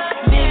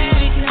 Maybe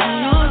we can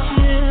be on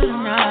chill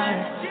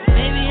tonight.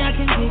 Maybe I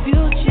can give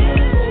you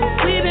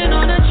chills. We've been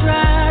on a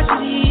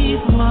tragedy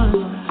for months.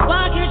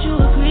 Why can't you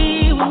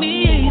agree with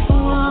me for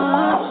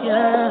once?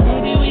 Yeah.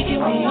 Maybe we can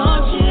be on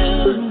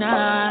chill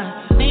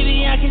tonight.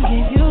 Maybe I can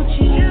give you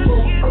chills.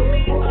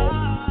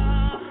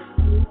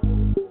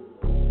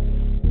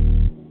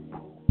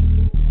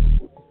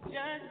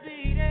 Just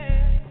be there.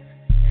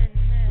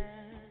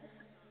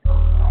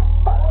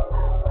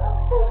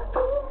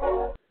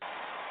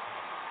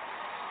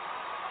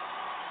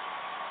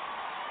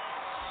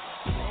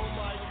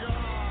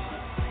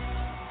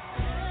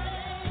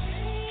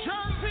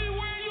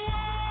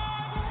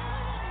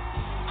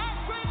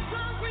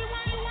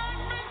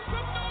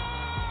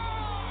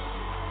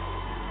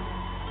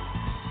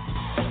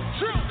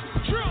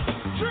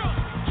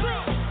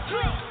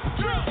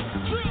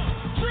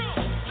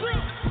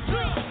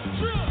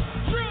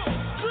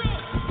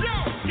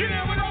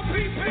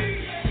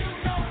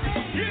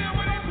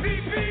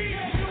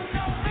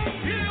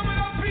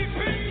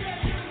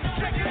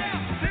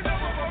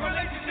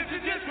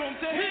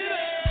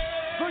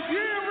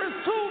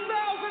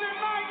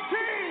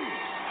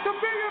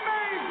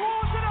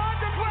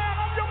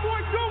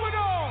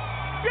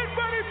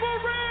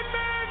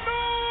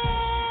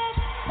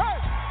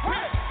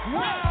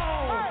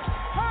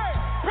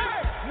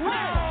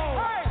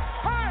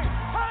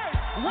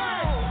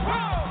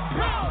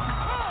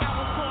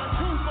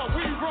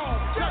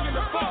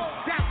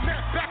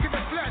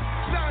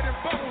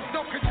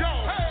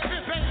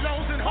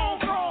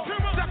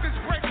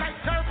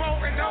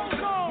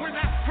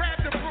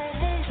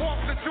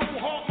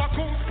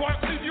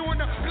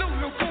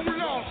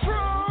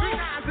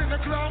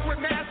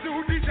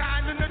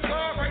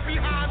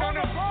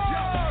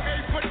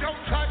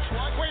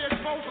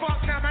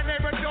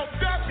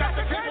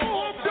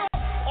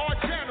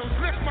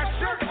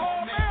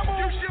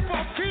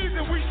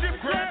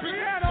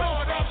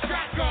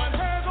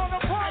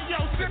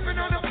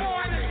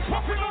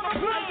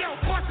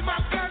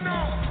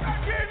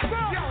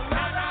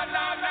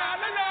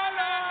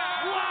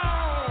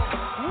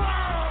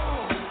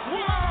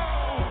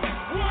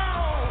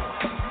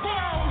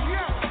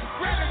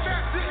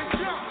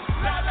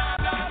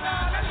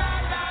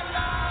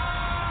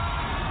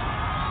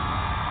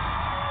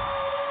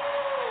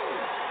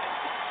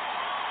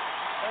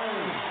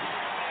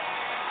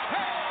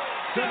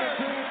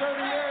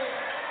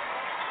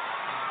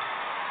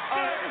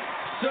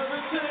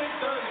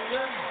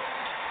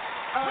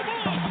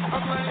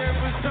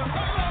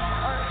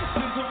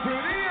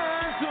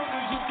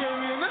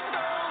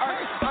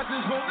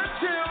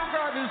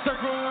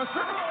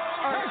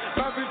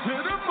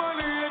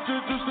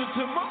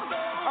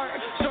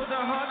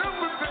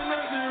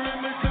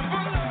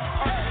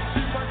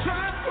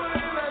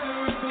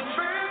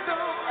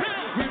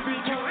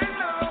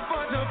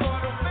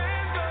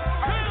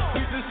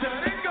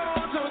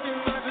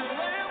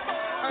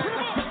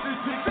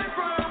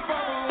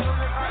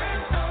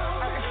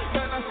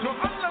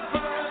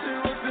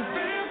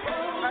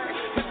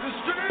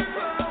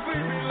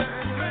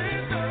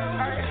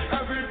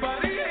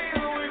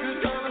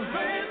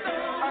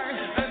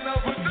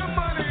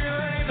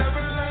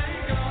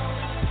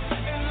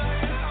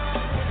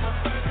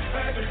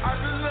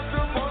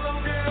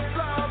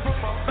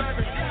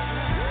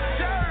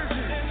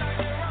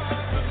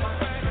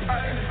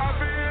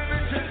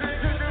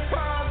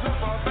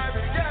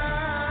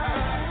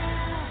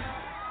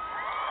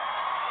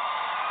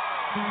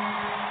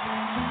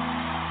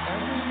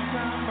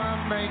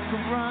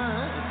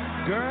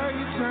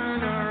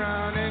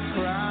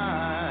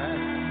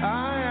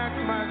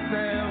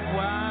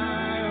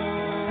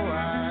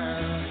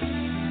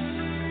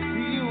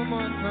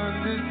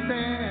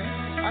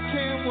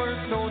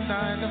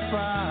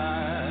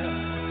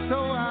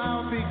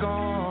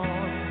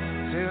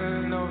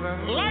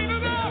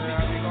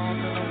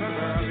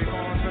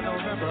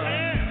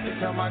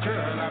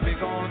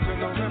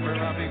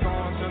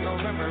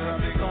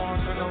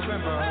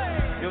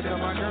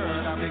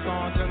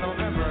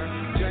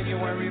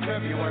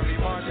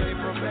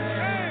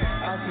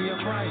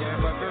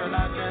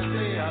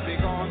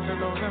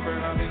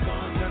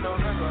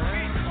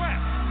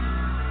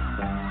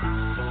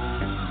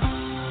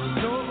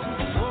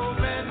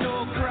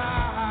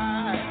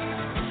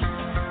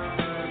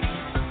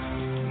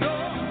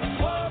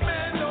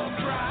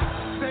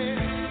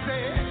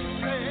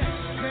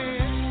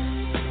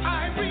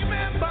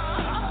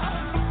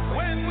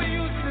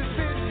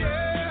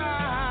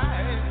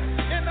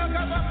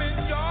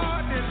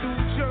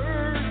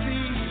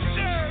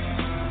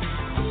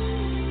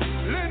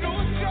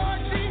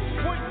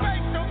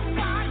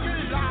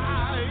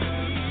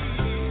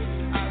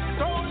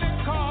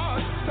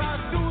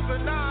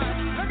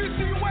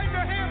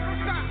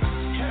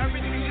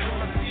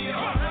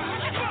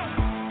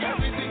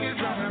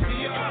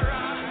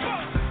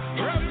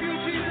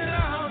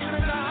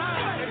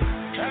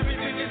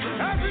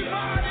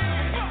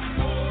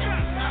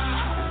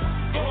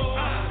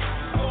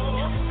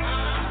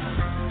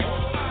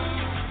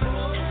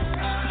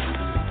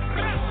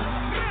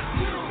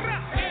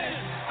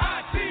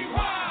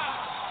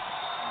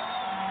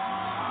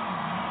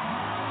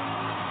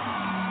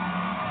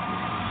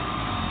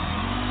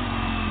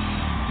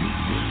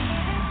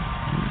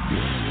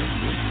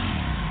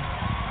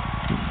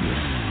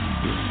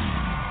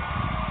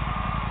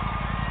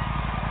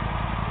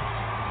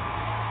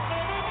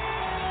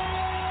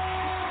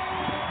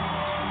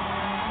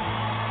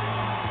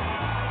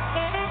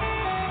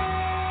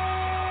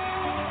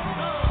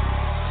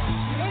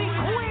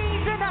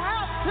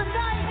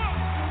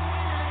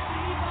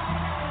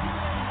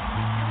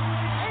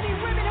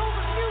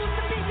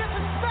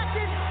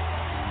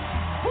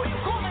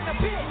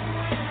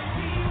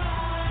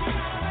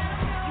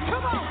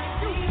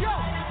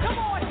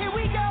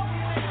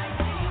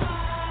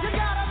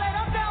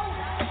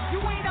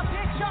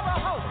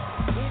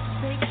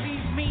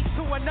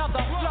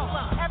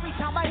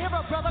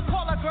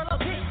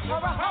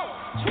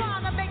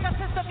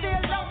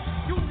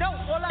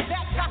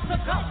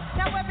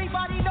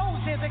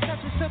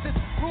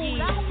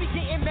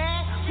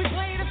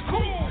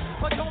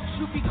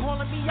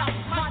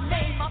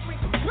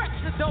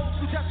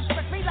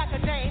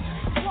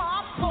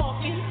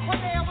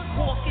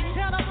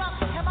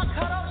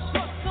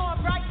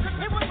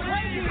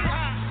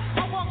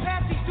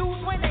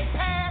 When they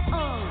passed,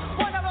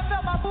 one of them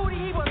felt my booty,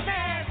 he was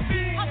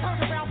nasty. I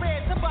turned around.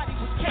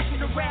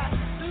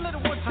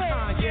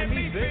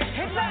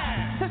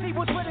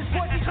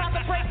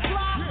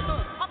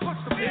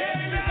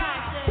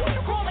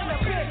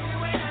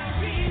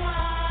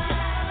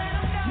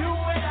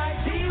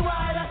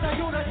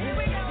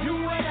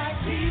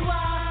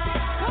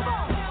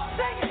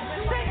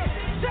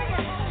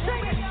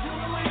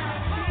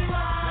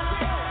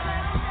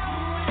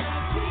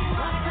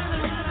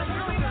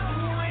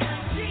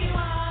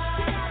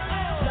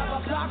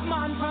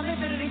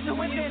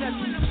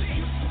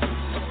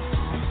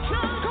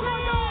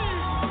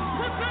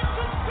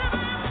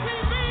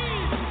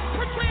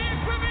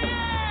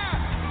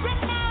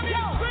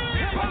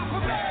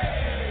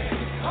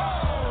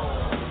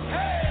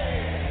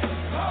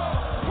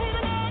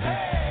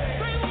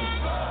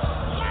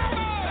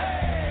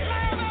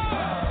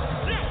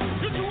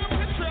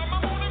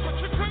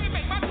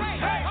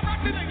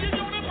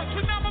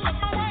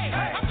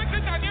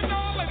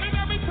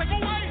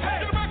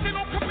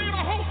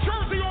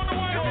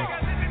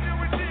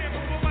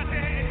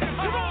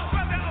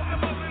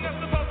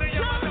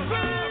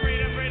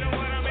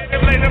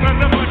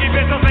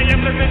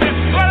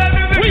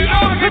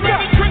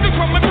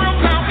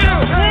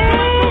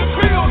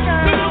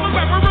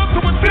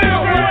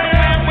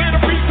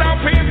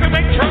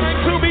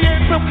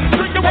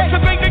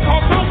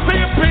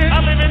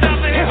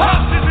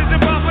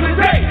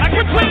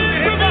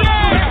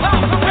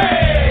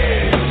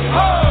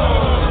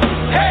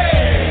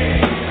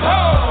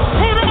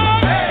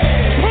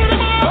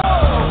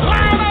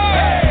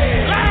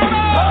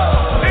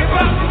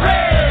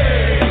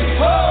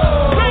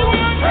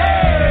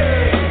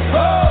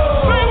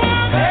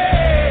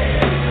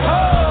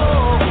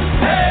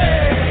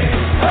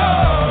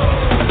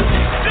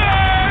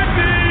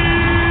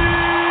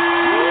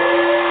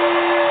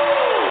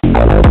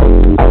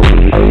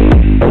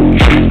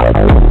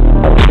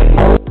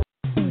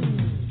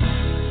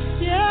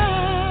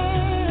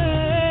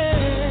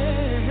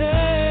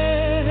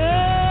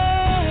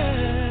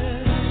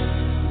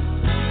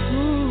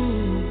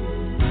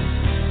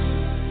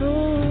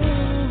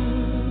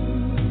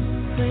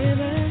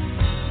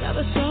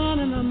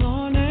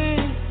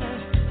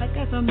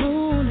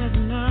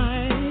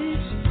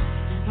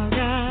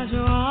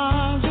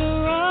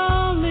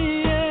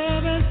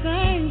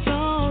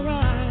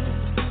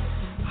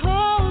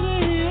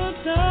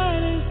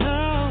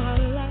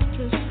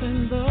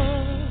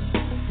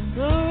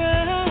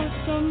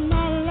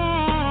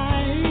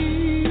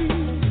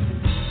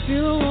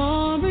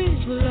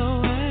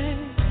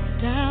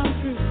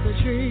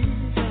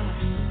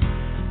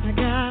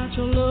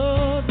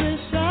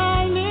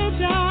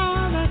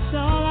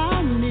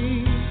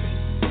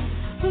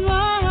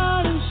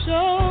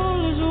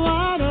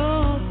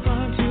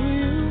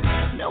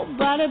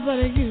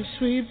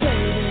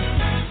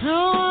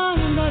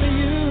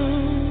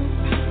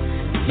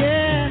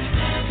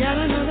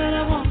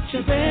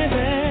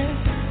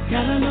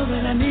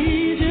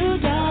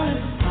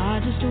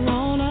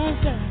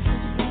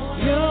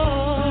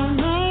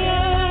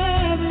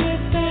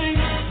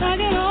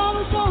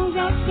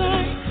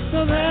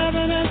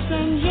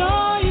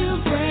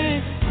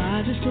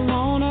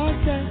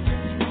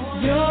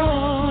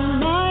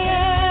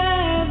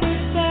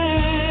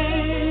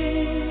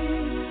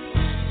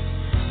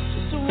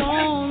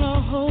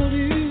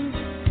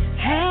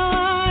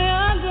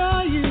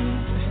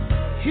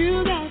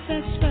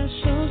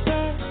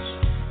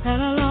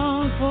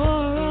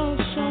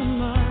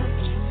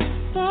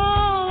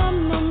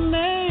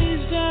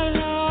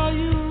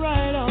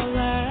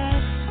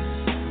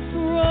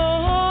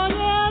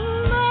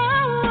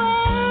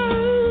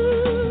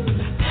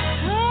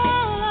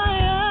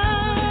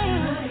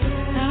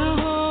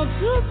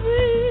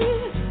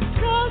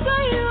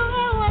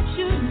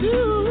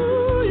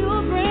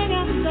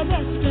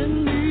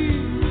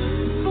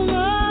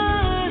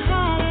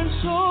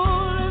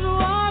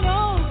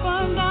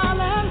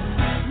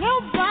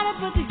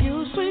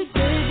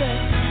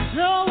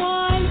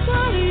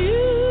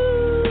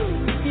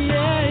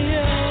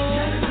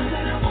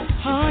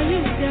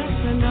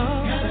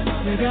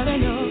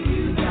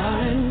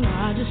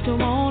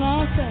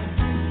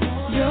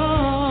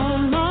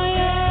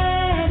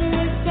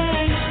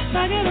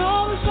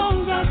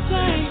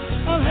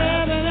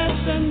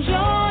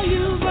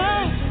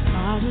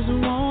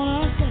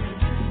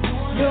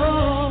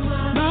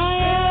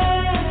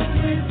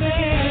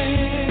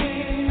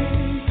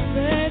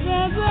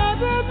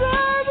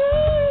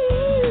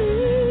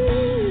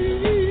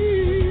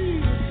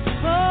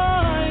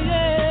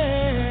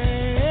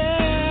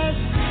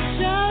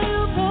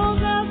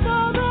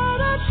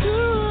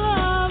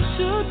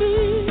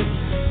 Be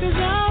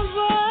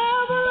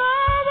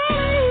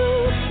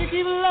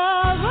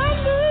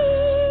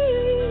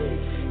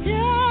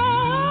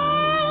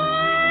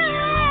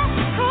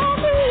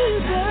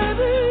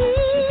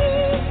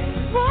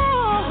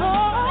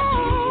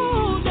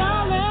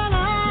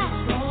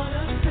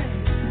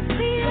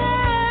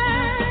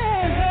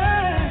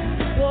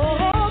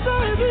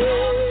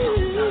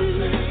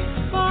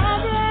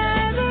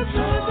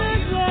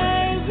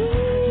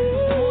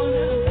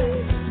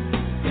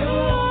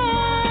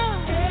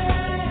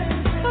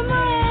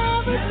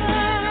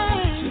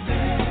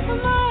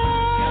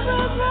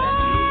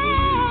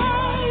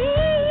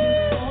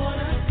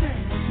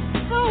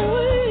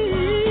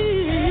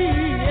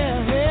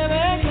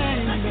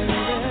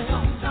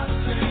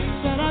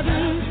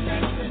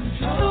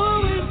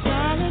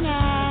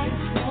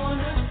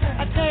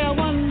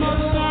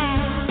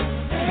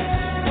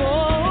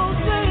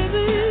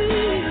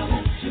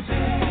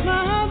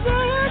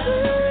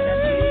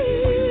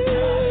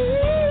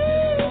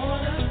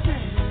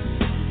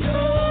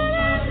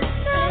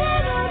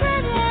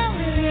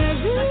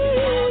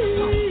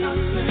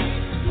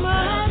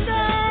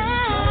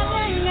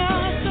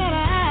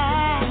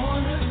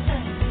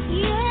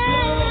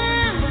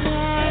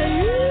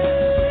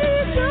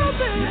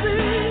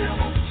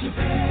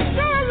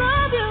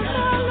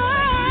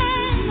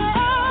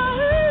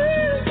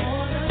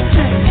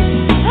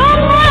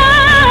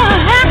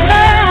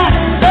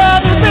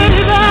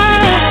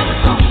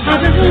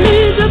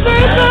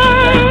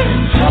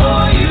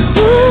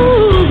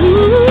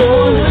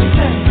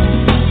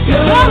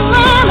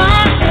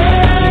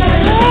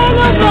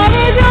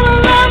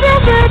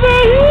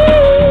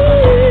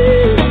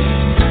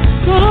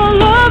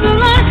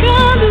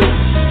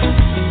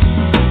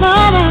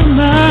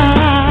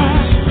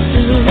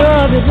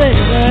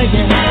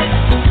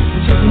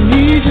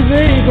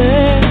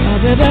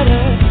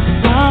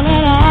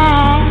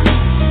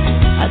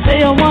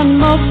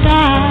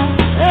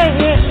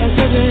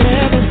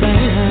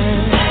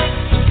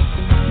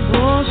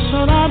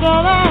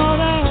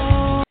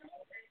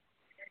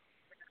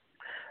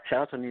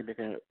Shout out to me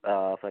making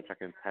such I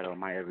can title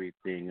My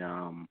Everything.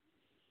 I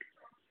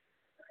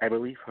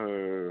believe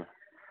her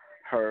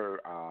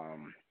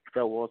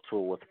farewell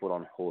tour was put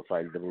on hold, so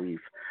I believe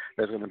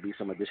there's going to be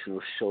some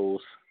additional shows.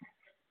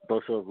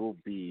 Those shows will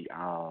be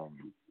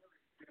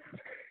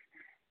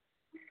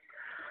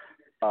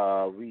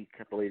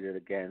recapitulated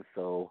again,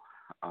 so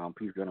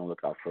please be on the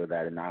lookout for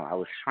that. And I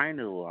was trying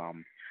to,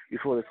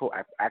 before this whole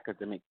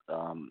academic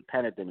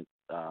pandemic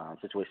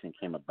situation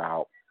came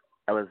about,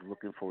 I was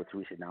looking forward to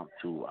reaching out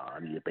to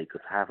Anita Baker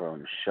to have her on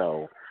the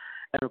show.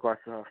 In regards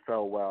to her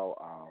farewell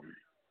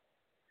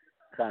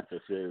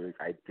concert series,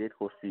 I did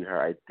go see her.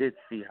 I did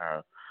see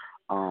her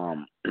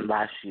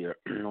last year.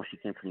 She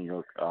came to New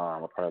York,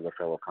 a part of the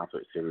farewell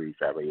concert series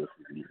at Radio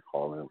City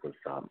Hall, and it was,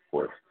 of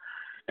course,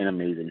 an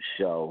amazing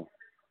show.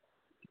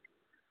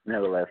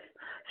 Nevertheless,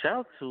 shout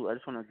out to, I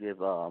just want to give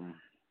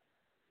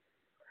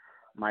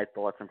my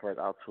thoughts and prayers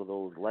out to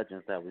those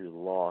legends that we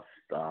lost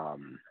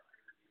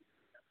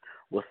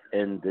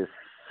within this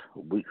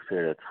week's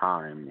period of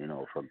time,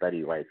 from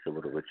Battey Wright to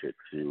Little Richard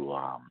to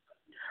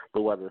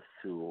Blue Weathers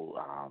to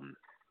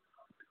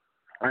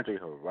Andre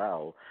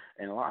Harrell,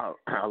 and a lot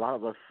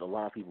of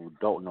people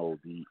don't know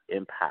the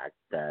impact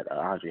that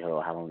Andre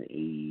Harrell had on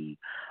the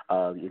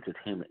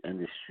entertainment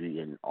industry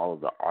and all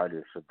of the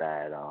artists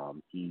that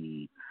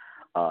he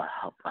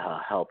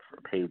helped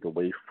pave the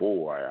way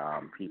for.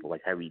 People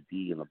like Harry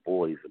D and the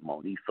Boys,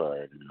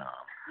 Monifa, and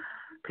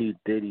P.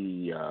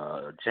 Diddy,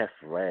 Jeff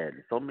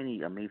Red, so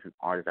many amazing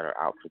artists that are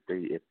out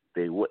today. If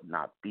they would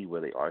not be where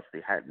they are, if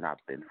they had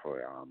not been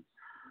for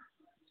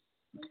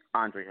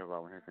Andre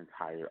Harrell and his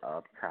entire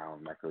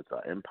Uptown Records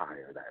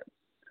empire that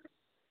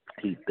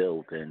he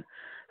built, and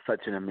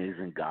such an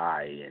amazing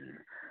guy, and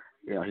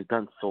he's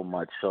done so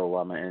much. So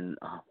and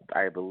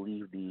I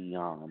believe the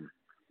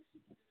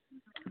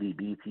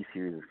BET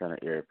series is going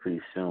to air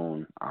pretty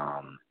soon.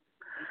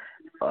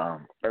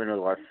 In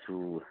regards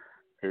to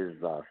his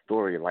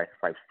story, life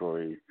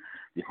story,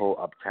 the whole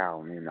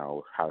Uptown,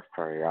 how it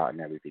started out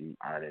and everything,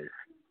 artists.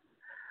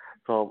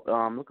 So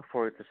I'm looking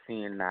forward to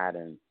seeing that,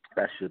 and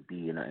that should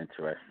be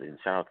interesting.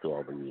 Shout out to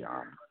all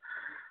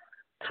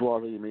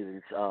the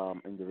amazing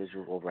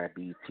individuals over at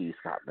BET,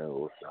 Scott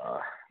Mills,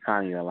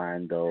 Connie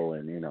Orlando,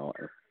 and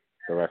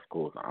the rest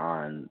goes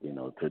on,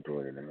 to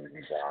doing an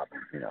amazing job.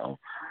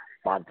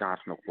 Bob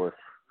Johnson, of course,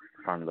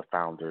 one of the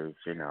founders,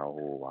 who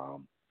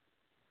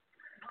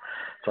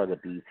started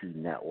the BET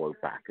network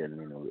back in,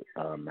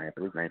 I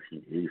believe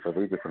 1980. So I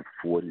believe it's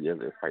 40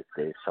 years. It's like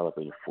they're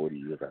celebrating 40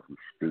 years as we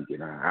speak.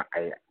 And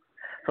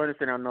so I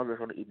understand, I know there's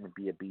going to even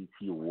be a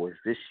BET Awards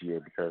this year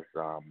because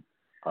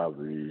of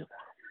the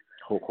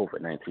whole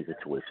COVID-19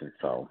 situation.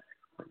 So,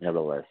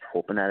 nevertheless,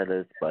 hoping that it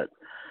is, but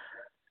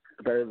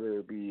better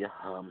to be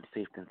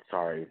safe than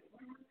sorry.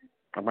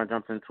 I'm going to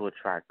jump into a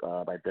track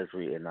by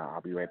Desiree, and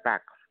I'll be right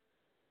back.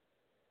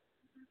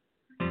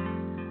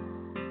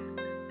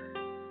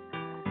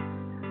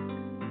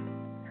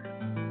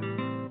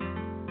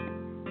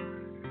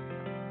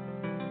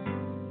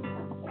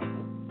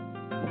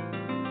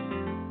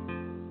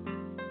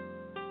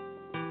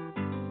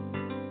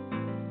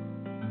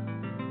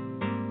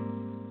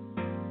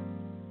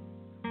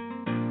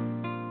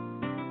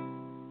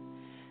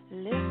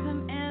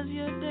 Listen as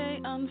your day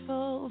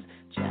unfolds.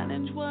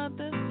 Challenge what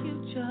the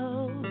future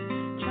holds.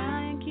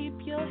 Try and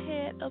keep your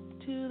head up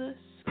to the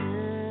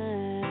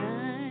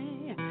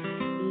sky.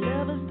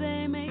 Lovers,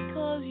 they may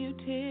cause you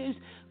tears.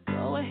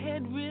 Go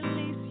ahead,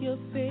 release your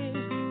fears.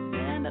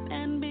 Stand up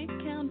and be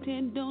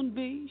counted. Don't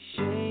be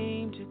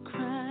ashamed to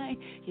cry.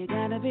 You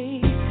gotta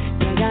be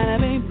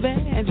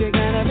bad. You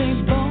gotta be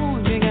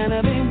bold. You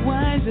gotta be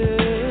wiser.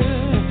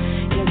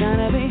 You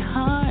gotta be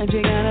hard.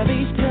 You gotta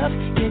be tough.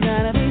 You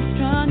gotta be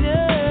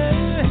stronger.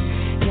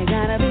 You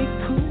gotta be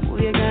cool.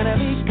 You gotta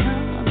be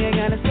calm. You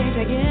gotta stay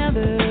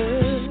together.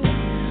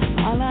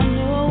 All I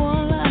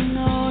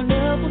know,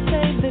 love will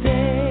save the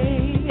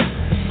day.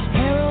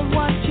 Herald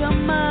what your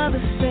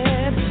mother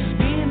said.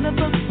 Read the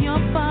books your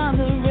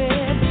father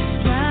read.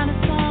 Try to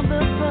solve the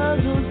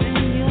puzzles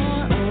in your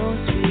own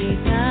sweet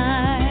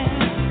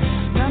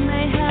time. Some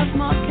may have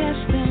more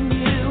cash than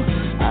you.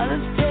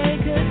 Others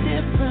take a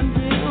different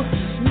view.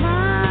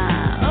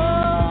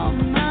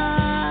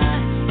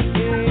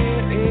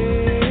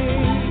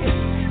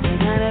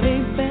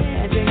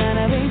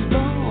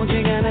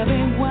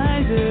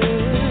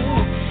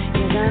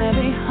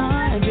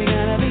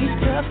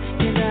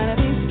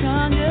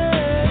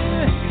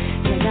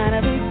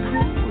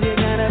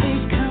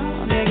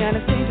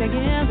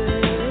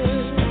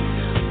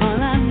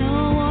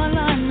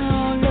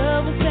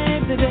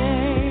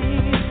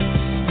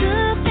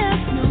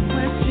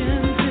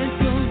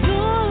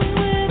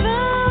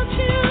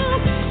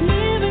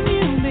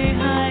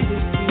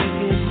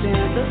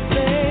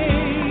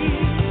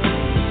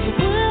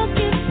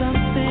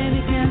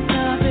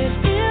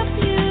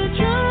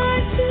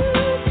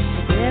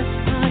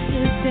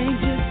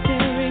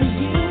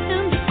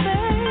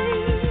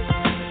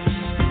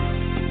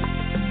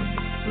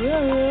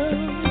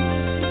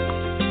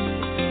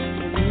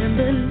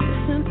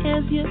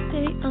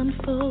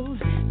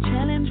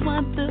 Challenge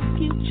what the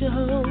future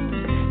holds.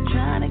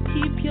 Try to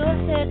keep your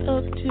head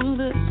up to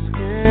the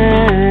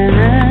sky.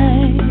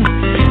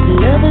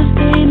 Lovers,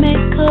 they may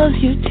cause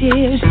you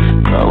tears.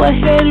 Go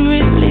ahead,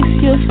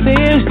 release your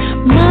fears.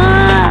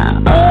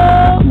 My,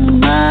 oh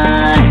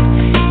my,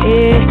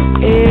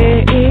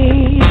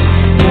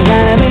 You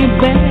gotta be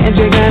bad,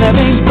 you gotta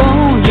be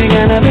bold, you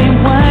gotta be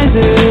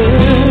wiser.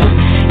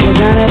 You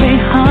gotta be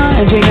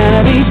hard, you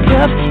gotta be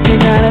tough, you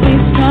gotta be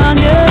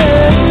stronger.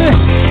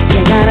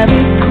 You gotta be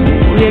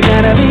cool, you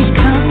gotta be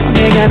calm,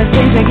 you gotta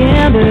stay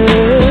together.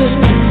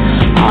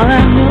 All I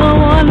know,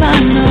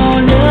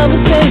 love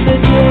will save the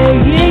day.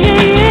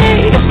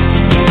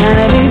 You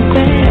gotta be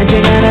bad, you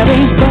gotta be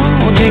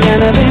bold, you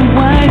gotta be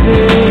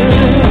wiser.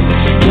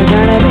 You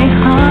gotta be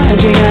hard,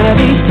 you gotta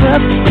be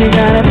tough, you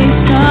gotta be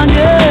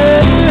stronger.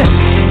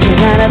 You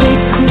gotta be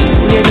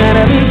cool, you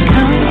gotta be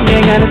calm, you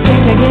gotta stay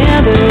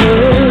together.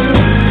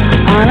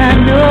 All I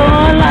know,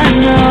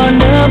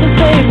 love will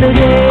save the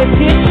day.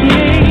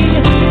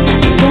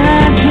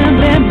 Got to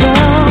be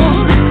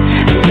bold,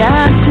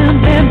 got to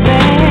be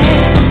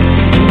bad,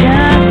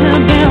 got to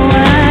be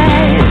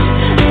wise,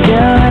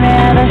 don't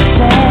ever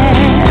sad.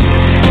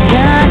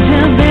 Got to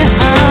be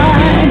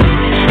hard,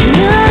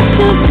 got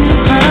to be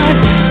hard.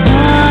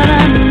 All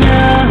I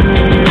know,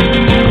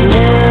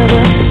 love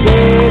will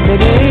save the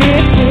day.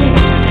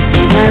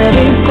 You gotta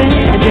be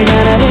bad, you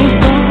gotta be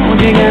bold,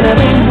 you gotta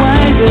be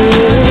wiser.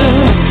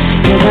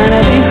 You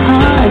gotta be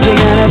hard, you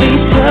gotta be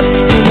tough,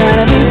 you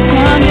gotta be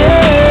stronger.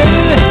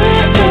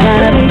 You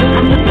gotta be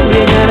cool,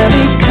 you gotta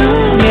be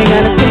calm, you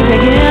gotta stay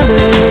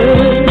together.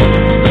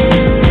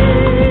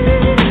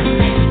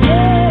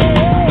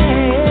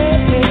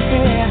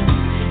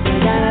 You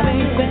gotta be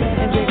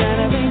bad, you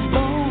gotta be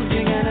bold,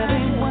 you gotta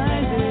be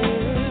wiser.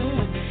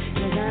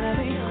 You gotta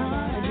be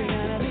hard, you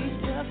gotta be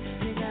tough,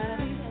 you gotta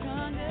be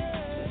stronger.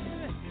 You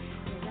gotta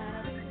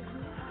be cool, you gotta be calm, you gotta.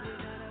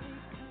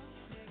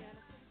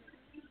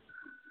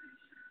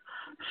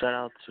 Shout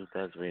out to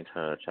Desiree and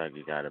her track.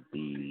 You gotta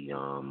be.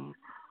 I'm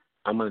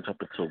gonna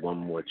jump into one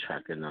more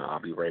track and I'll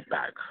be right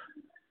back.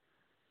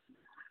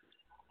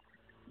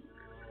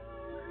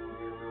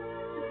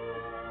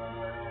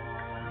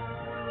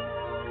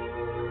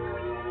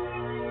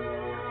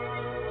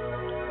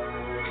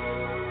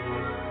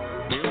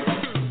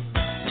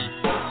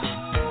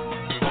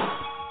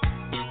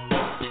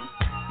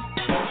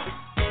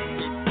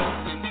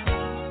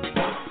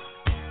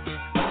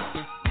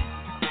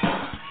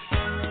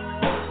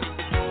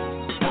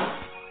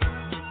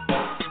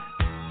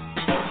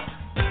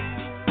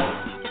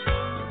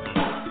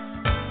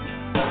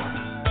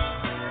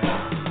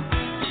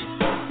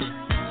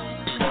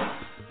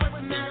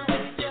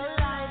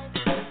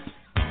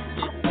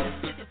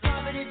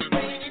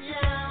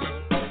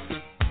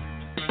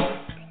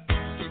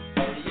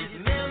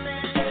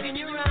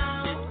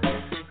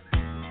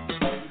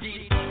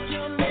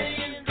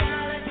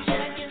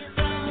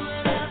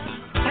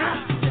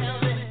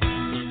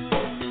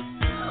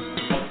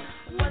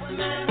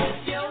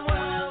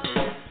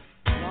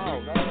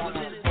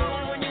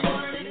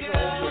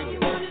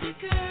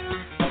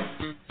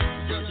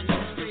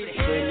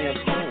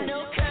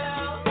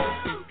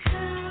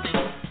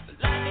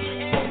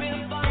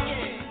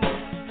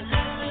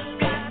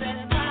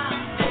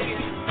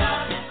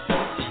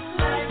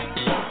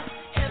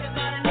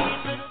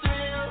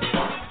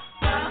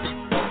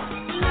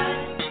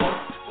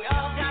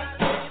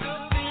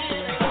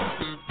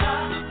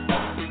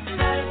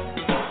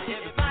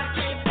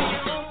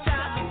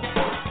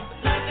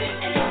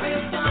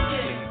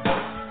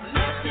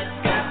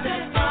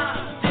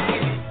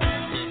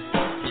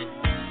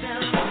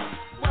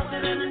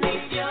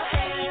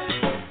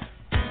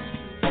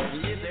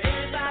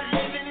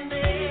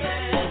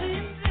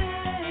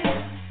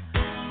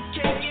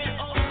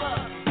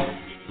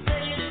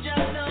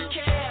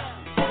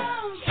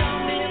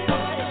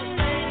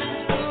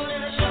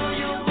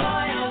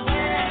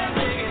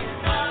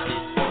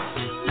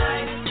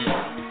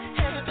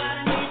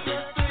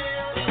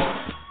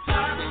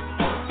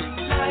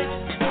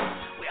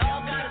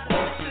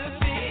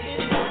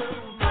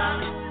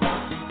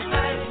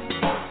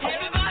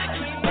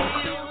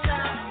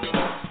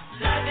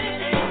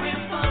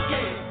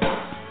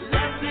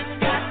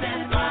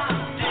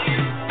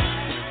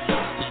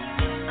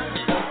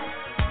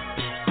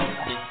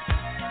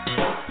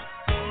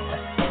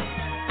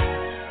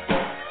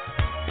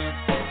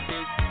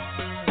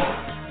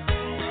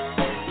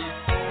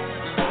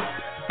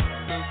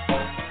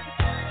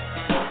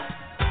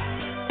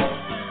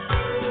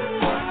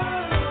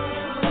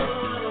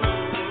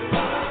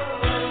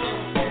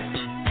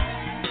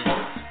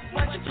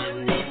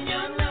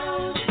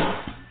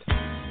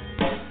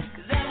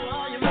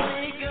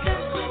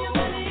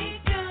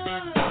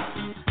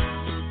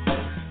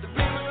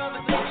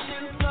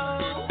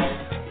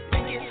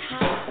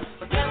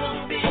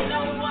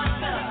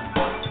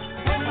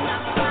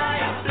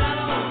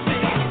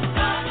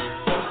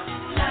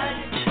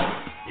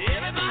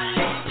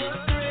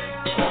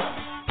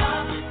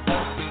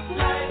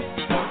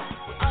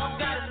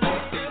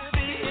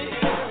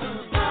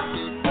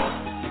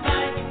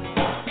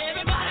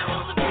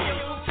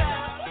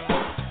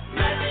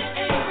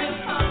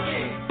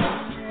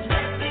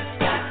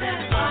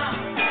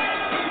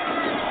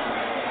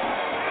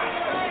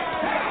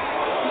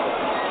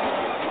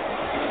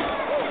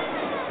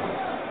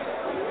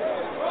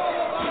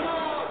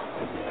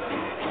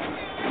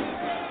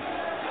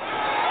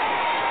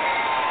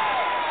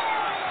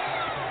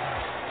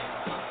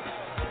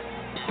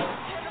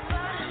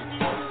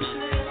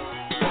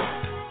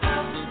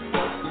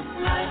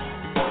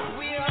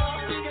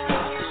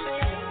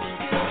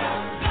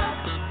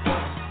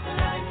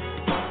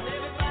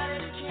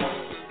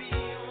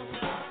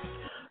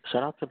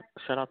 shout out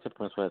to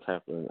Prince for that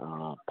type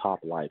of pop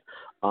life.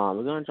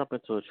 We're gonna jump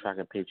into a track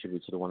and pay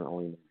tribute to the one and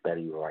only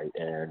Battey, right?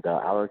 And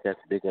our guest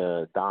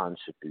Bigger Don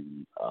should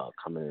be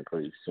coming in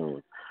pretty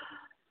soon.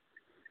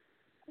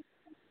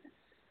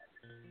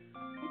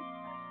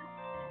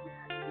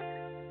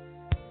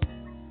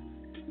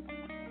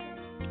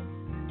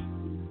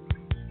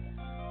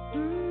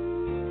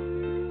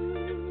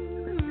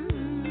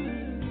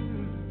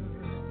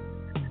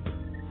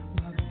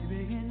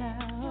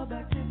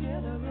 Back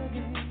together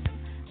again.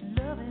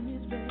 Loving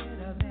is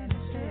better than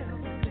it's ever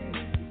been.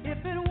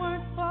 If it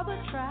weren't for the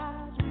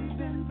trials we've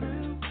been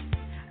through,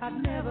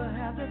 I'd never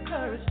have the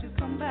courage to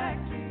come back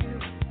to you.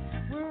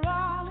 We're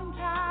all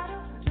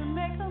entitled to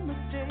make a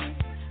mistake.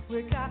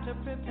 We got to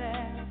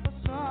prepare for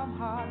some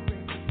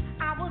heartbreak.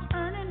 I was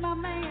earning my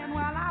man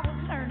while I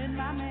was earning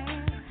my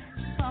man.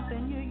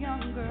 Something you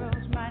young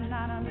girls might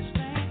not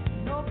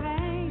understand. No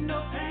pain,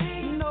 no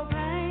pain, no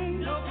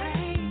pain, no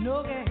pain,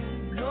 no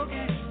gain, no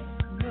gain.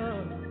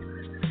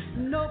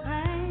 No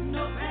pain,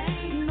 no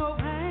pain, no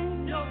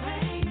pain, no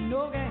pain,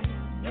 no gain,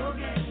 no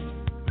gain.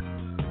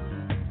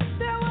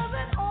 There was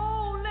an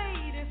old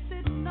lady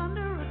sitting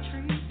under a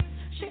tree.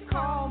 She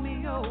called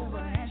me over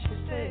and she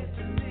said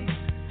to me,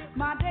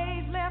 my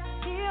days left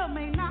here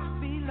may not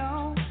be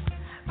long.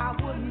 I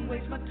wouldn't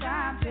waste my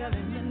time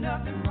telling you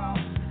nothing wrong.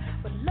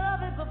 But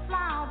love is a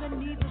flower that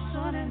needs the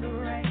sun and the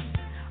rain.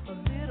 A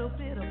little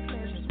bit of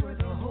pleasure's worth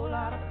a whole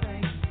lot of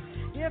pain.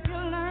 If you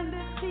learn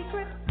this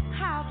secret,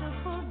 how to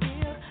forgive,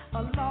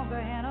 a longer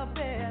and a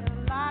better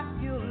life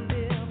you'll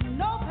live.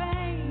 No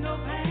pain, no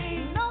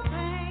pain, no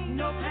pain,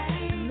 no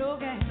pain, no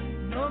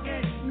gain, no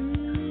gain.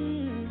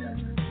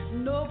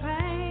 No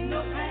pain,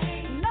 no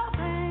pain, no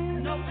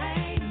pain, no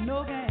pain,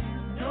 no gain,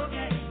 no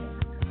gain.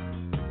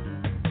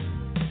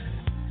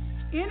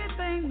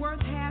 Anything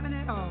worth having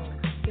at all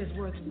is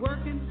worth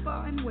working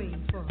for and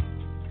waiting for.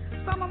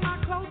 Some of my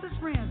closest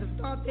friends have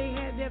thought they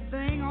had their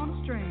thing on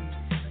a string.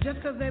 Just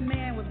because their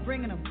man was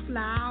bringing them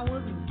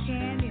flowers and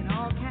candy and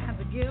all kinds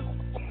of gifts.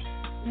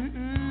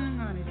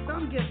 Honey,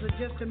 some gifts are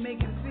just to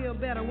make him feel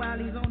better while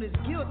he's on his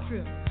guilt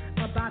trip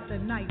about the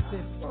night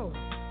before.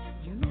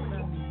 You know what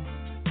I mean?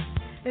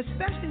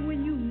 Especially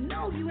when you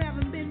know you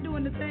haven't been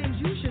doing the things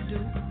you should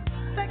do.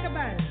 Think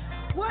about it.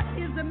 What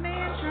is the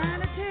man trying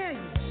to tell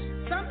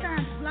you?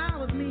 Sometimes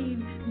flowers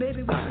mean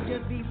maybe we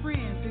should just be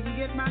friends. Do you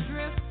get my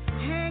drift?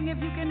 Hang if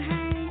you can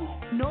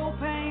hang. No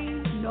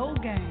pain, no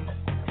gain.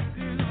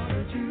 In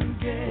order to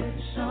get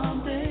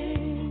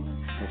something,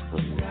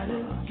 you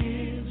gotta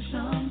give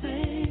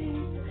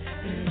something.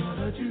 In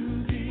order to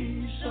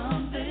be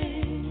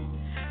something,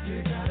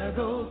 you gotta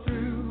go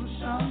through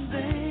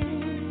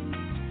something.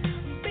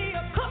 Be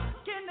a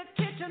cook in the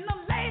kitchen, a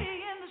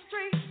lady in the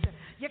street.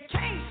 You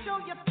can't show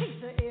your piece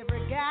to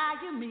every guy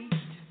you meet.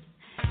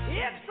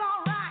 It's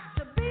alright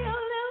to be a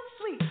little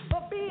sweet,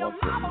 but be a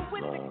mama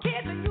with the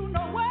kids and you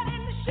know what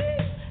in the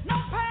sheet. No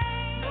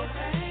pain, no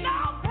pain, no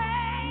pain.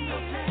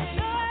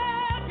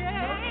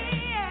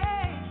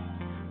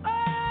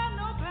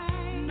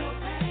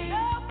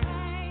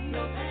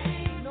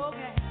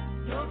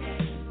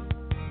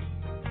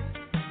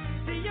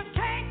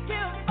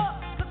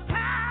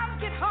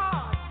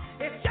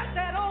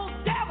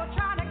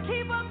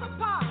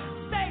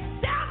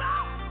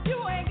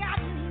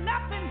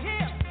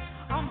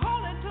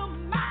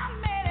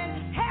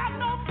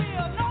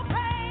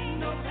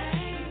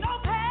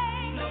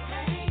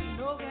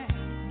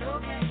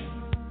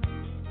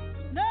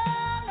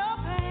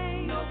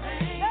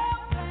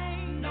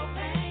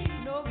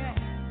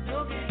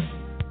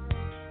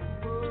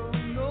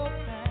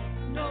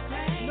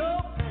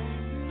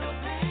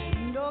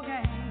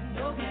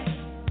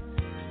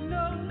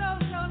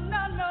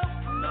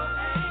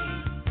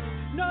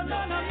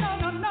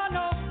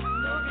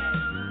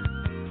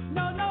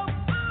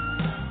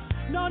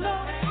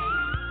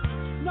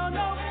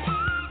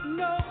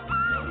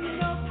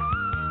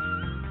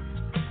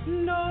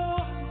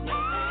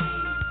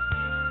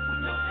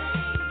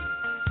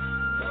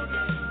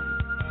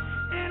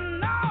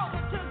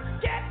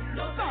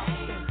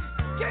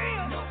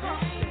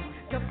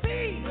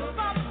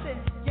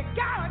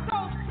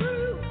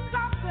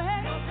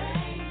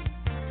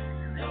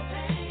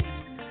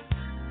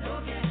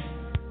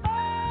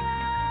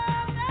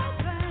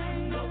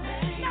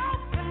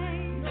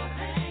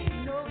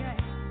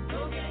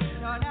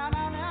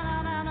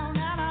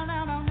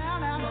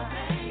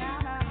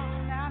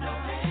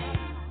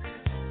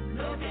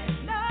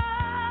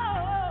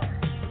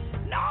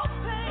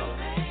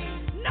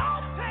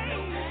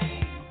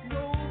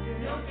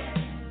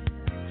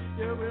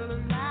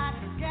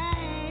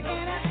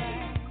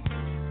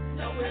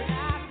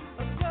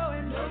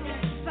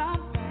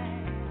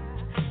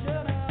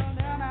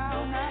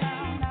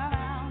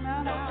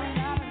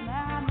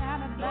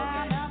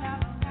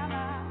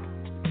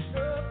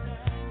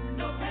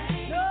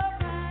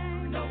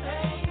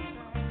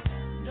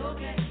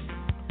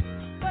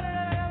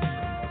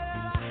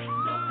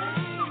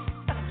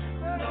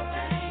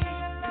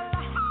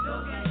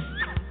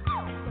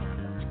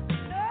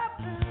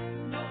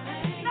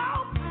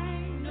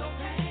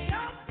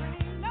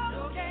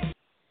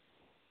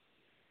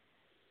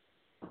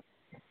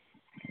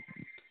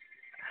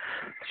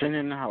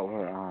 Sending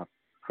out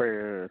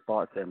prayer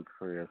thoughts and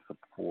prayer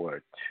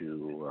support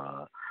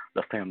to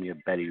the family of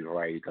Battey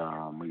Wright.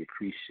 We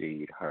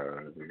appreciate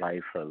her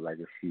life, her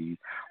legacy,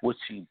 what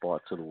she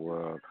brought to the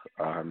world,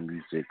 her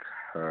music,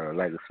 her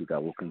legacy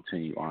that will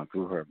continue on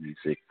through her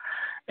music.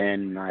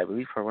 And I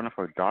believe one of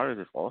her daughters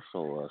is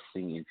also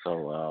singing.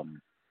 So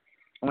I'm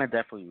gonna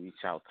definitely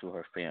reach out to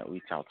her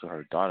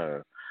her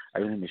daughter.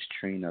 Her name is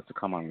Trina, to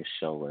come on the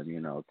show and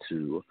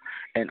to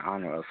in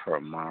honor of her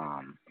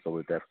mom. So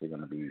we're definitely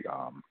gonna be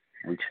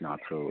reaching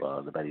out to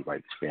the Battey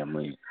Wright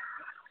family.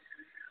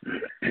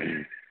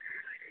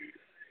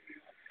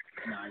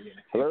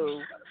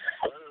 Hello.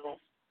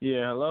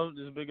 Yeah, hello.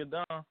 This is Big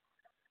Don.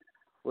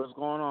 What's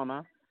going on,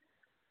 man?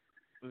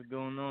 What's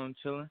going on?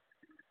 Chilling.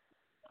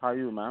 How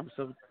you, man? What's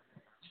up?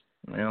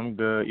 Man, I'm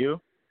good. You?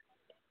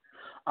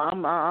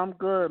 I'm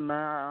good,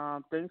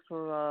 man. Thanks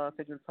for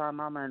taking the time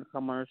out, man, to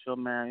come on the show,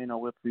 man.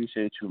 We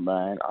appreciate you,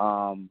 man.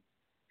 I'm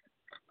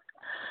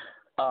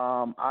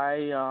glad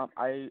you're on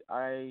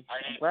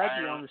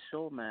the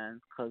show,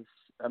 man, because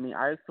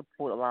I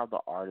support a lot of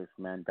the artists,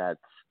 man, that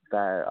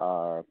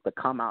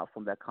come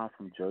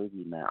from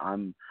Jersey, man.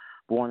 I'm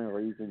born and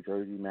raised in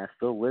Jersey, man.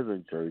 Still live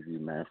in Jersey,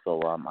 man.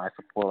 So I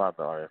support a lot of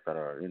the artists that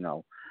are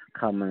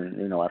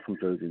coming from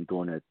Jersey and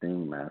doing their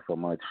thing, man. So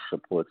much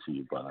support to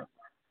you, brother.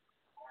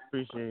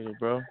 Appreciate it,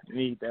 bro.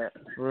 Need that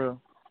for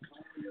real.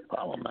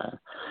 Problem, man.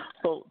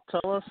 So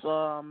tell us,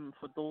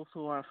 for those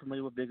who aren't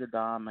familiar with Big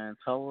Don, man,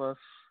 tell us,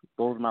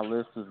 those are my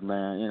listeners,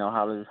 man,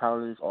 how did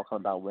this all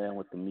come about, man,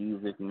 with the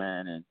music,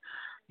 man, and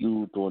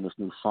you doing this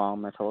new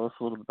song, man. Tell us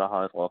a little bit about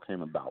how this all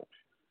came about.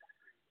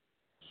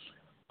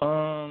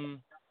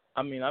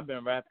 I've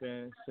been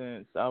rapping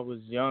since I was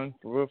young.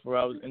 For real,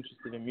 I was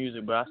interested in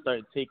music, but I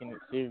started taking it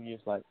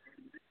serious,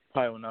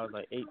 probably when I was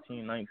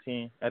 18,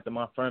 19, after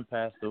my friend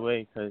passed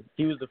away, because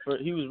he was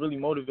really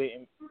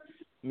motivating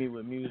me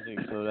with music.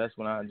 So that's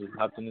when I just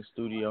hopped in the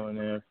studio, and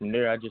then from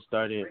there I just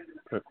started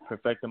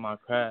perfecting my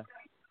craft,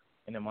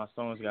 and then my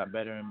songs got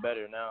better and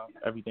better. Now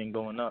everything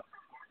going up.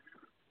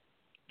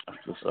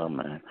 That's what's up,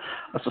 man.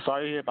 I'm so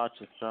sorry to hear about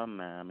your son,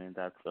 man.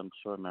 I'm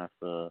sure, man,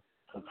 it's a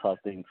tough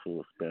thing to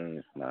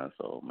experience, man.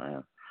 So,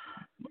 man,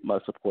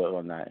 much support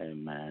on that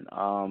end, man.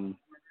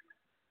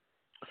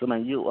 So,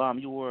 man,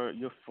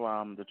 you're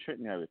from the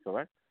Trenton area,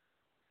 correct?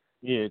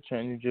 Yeah,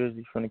 Trenton, New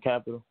Jersey, from the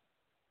capital.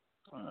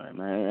 All right,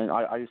 man. And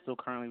are you still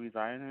currently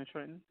residing in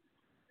Trenton?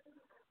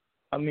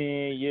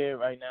 Yeah,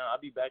 right now. I'll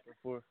be back and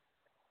forth.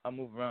 I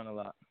move around a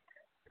lot.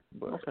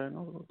 But, okay,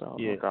 no doubt,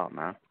 yeah. No doubt,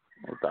 man.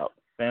 No doubt.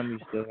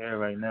 Family's still here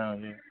right now,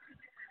 yeah.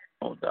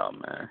 No doubt,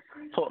 man.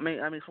 So,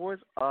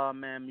 for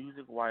man,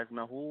 music-wise,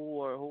 man,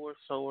 who are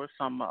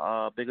some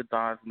Big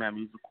Don's, man,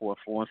 musical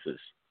influences?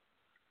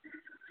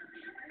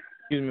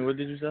 Excuse me, what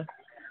did you say?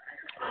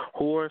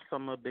 Who are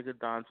some of Big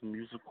Don's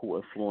musical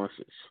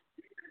influences?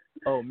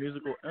 Oh,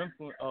 musical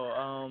influence.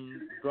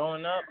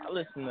 Growing up,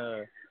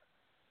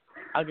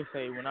 I could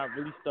say when I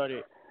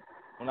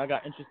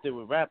got interested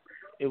with rap,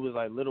 it was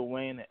Lil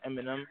Wayne and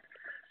Eminem.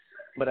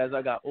 But as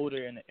I got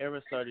older and the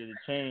era started to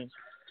change,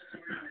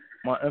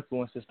 my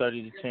influences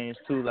started to change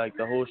too,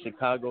 the whole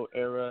Chicago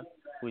era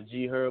with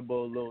G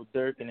Herbo, Lil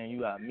Durk, and then you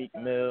got Meek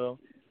Mill.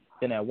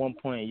 Then at one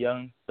point,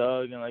 Young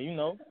Thug, and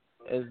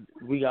as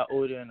we got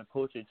older and the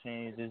culture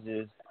changed, it's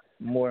just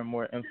more and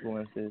more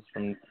influences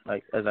from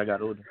as I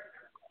got older.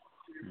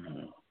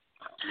 Mm-hmm.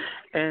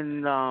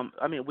 And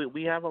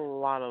we have a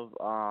lot of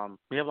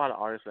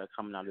artists that are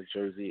coming out of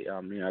Jersey,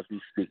 as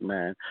we speak,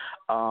 man.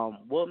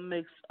 What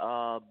makes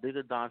Big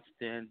Don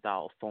stand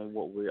out from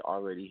what we're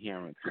already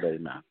hearing today,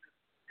 man?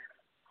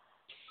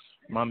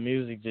 My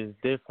music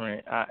just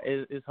different.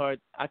 It's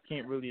hard. I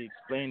can't really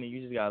explain it.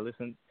 You just gotta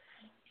listen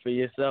for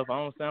yourself. I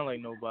don't sound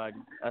like nobody.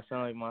 I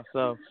sound like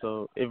myself.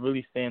 So it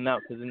really stands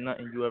out because it's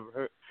nothing you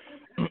ever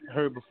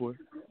heard before.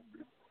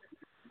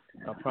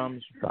 I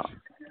promise you.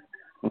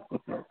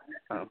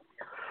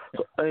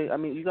 So, hey,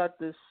 you got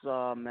this,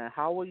 man. If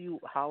I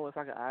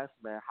could ask,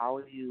 man, how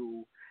are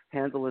you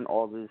handling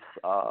all this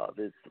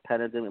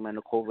pandemic, man,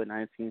 the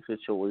COVID-19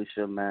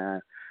 situation,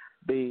 man,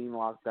 being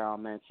locked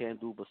down, man,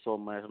 can't do but so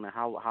much, man.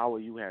 How are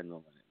you handling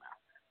it,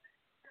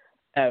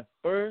 man? At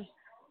first,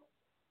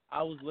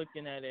 I was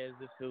looking at it as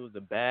if it was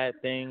a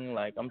bad thing.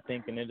 I'm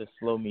thinking it'll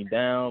slow me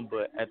down,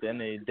 but at the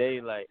end of the day,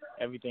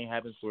 everything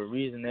happens for a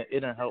reason.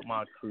 It done help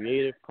my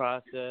creative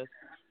process.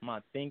 My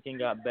thinking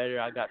got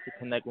better. I got to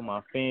connect with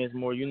my fans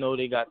more.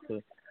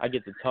 I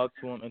get to talk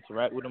to them,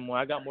 interact with them more.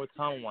 I got more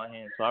time on my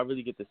hands, so I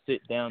really get to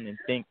sit down and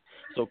think.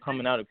 So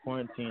coming out of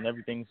quarantine,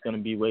 everything's going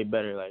to be way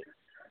better.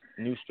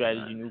 New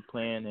strategy, new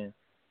plan, and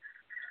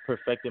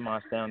perfecting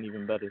my sound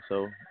even better.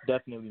 So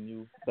definitely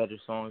new, better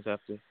songs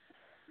after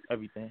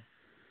everything.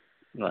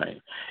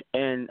 Right,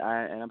 and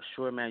I'm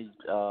sure, man.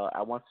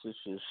 I want to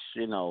just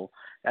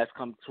as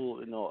come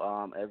to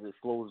as it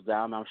slows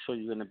down, I'm sure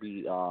you're gonna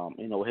be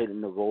hitting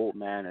the road,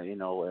 man,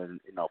 and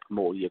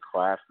promote your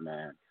craft,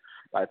 man.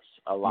 That's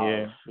a lot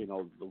of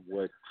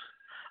what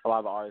a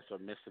lot of artists are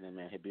missing,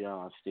 man. Being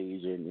on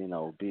stage and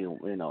being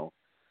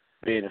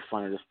in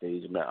front of the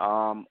stage, man.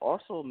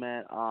 Also,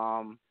 man.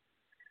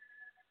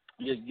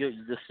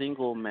 the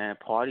single, man,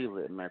 Party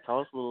Lit, man. Tell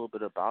us a little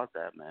bit about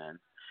that, man,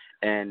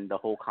 and the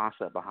whole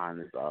concept behind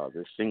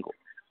this single.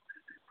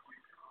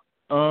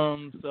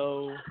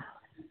 So,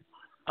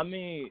 I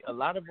mean, a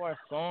lot of our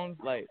songs,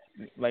 like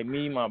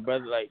me, my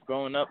brother, like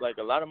growing up, like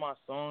a lot of my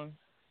songs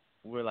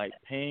were like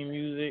pain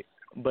music,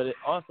 but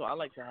also I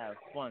like to have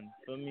fun,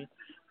 feel me?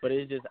 But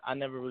it's just I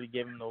never really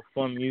gave him no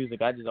fun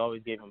music. I just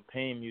always gave him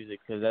pain music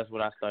because that's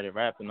what I started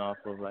rapping off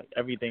of, like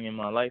everything in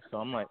my life. So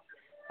I'm like,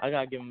 I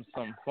gotta give him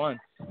something fun.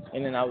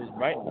 And then I was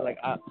writing, like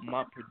I have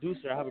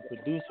a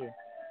producer.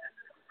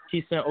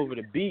 He sent over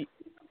the beat,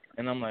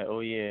 and I'm like, oh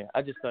yeah.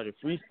 I just started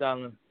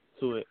freestyling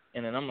to it,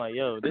 and then I'm like,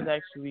 yo, this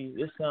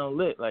sound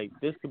lit. Like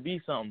this could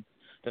be something.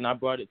 Then I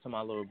brought it to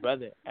my little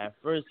brother. At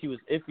first he was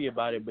iffy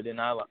about it, but then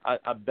I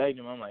begged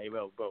him. I'm like, hey,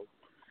 bro,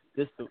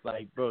 this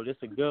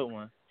a good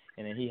one.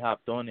 And then he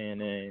hopped on it,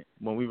 and then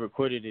when we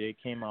recorded it, it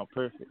came out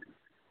perfect.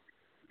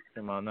 It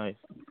came out nice.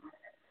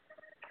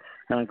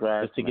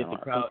 Congrats, it's to get the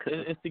crowd.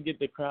 It's to get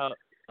the crowd.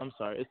 I'm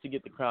sorry. It's to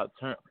get the crowd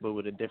turned, but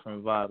with a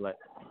different vibe, like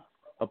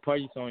a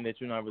party song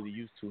that you're not really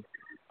used to.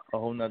 A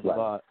whole nother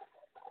vibe.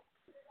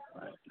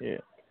 Right.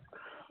 Yeah.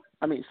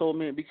 I mean,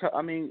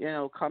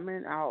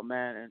 coming out,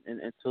 man,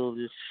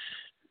 into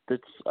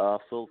this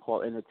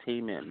so-called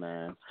entertainment,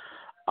 man.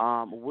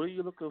 What are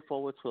you looking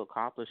forward to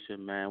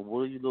accomplishing, man?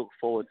 What do you look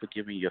forward to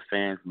giving your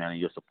fans, man, and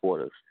your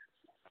supporters?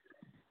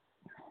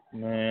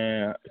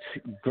 Man,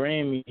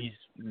 Grammys,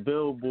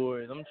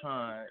 Billboards.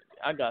 I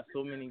got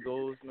so many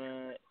goals,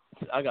 man.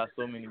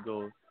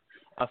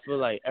 I feel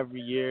like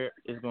every year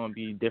is gonna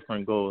be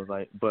different goals,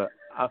 but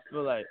I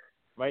feel like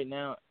right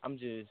now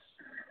there's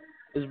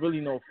really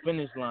no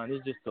finish line.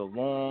 It's just a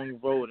long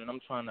road, and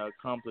I'm trying to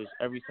accomplish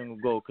every single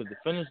goal because the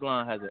finish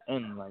line has an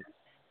end. Like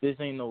this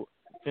ain't no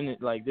finish.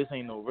 Like this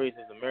ain't no race.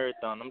 It's a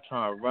marathon. I'm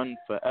trying to run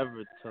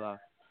forever till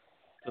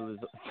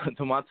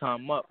my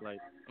time up. Like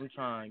I'm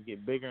trying to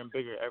get bigger and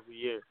bigger every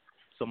year.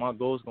 So my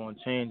goal's gonna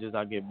change as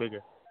I get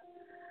bigger.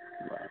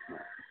 Right.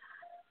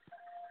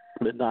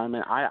 But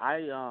man,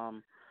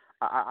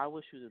 I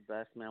wish you the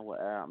best, man. With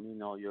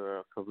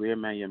your career,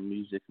 man, your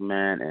music,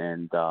 man,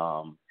 and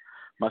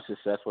much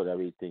success with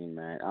everything,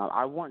 man.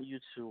 I want you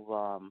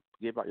to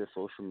give out your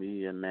social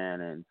media,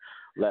 man, and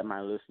let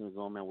my listeners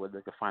know, man, where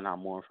they can find out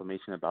more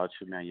information about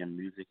you, man, your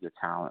music, your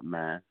talent,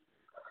 man.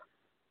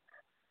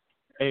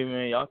 Hey,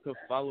 man, y'all could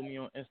follow me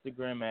on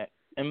Instagram at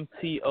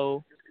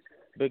MTO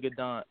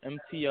Bigadon,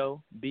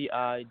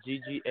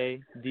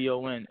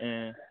 MTOBIGGADON,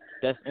 and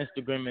that's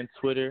Instagram and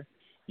Twitter.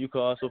 You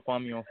can also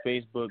find me on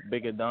Facebook,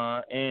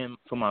 Bigadon, and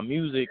for my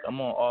music, I'm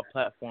on all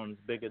platforms,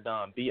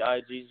 Bigadon,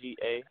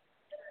 BIGGADON,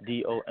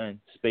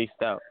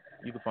 spaced out.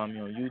 You can find me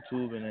on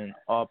YouTube and then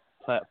all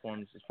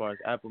platforms as far as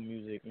Apple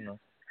Music,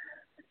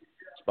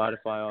 Spotify,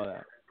 all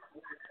that.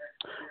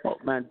 Well,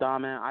 man,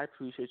 Don, man, I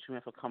appreciate you,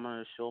 man, for coming on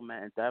the show,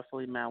 man. And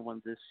definitely, man,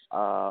 when this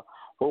whole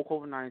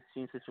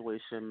COVID-19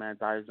 situation, man,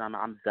 dies down,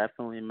 I'm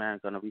definitely, man,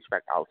 going to reach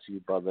back out to you,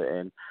 brother,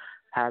 and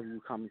have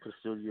you come to the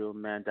studio,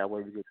 man. That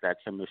way we get that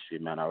chemistry,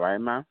 man. All right,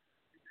 man?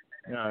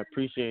 Yeah, I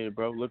appreciate it,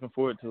 bro. Looking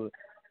forward to it.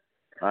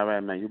 All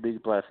right, man. You be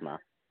blessed, man.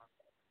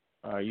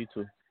 All right, you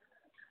too.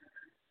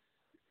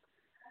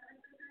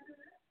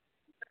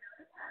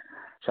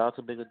 Shout out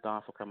to Bigger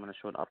Don for coming to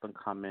show, an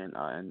up-and-coming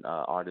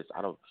artist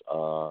out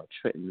of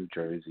Trenton, New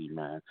Jersey,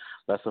 man.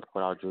 Let's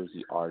support our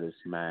Jersey artists,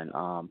 man.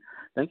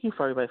 Thank you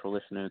for everybody for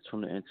listening and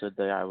tuning in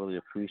today. I really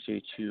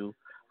appreciate you.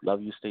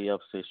 Love you. Stay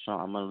up, stay strong.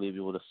 I'm going to leave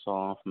you with a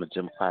song from the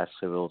Gym Class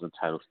Serials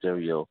entitled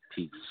Stereo.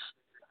 Peace.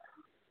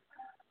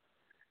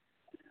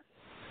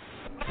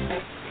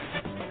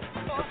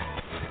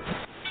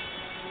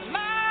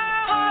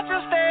 My heart's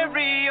a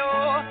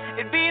stereo.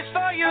 It beats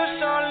for you,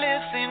 so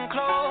listen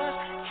close.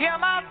 Hear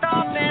my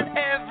thoughts in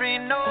every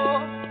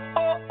note.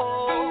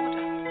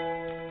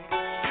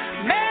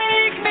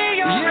 Make me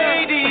your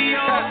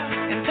radio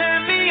and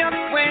turn me up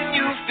when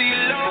you feel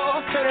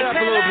low. Turn it up a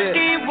little bit.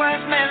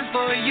 What's meant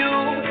for you.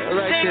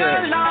 Right Sing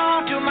there.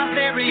 along to my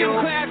stereo.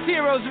 Class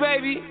Heroes,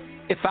 baby.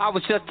 If I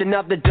was just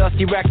another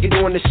dusty record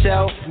on the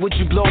shelf, would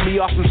you blow me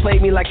off and play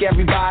me like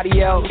everybody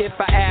else? If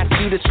I asked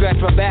you to scratch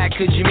my back,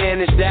 could you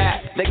manage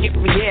that? Like if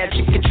we had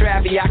chicken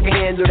Travie, I can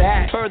handle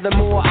that.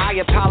 Furthermore, I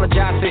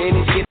apologize for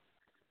any skip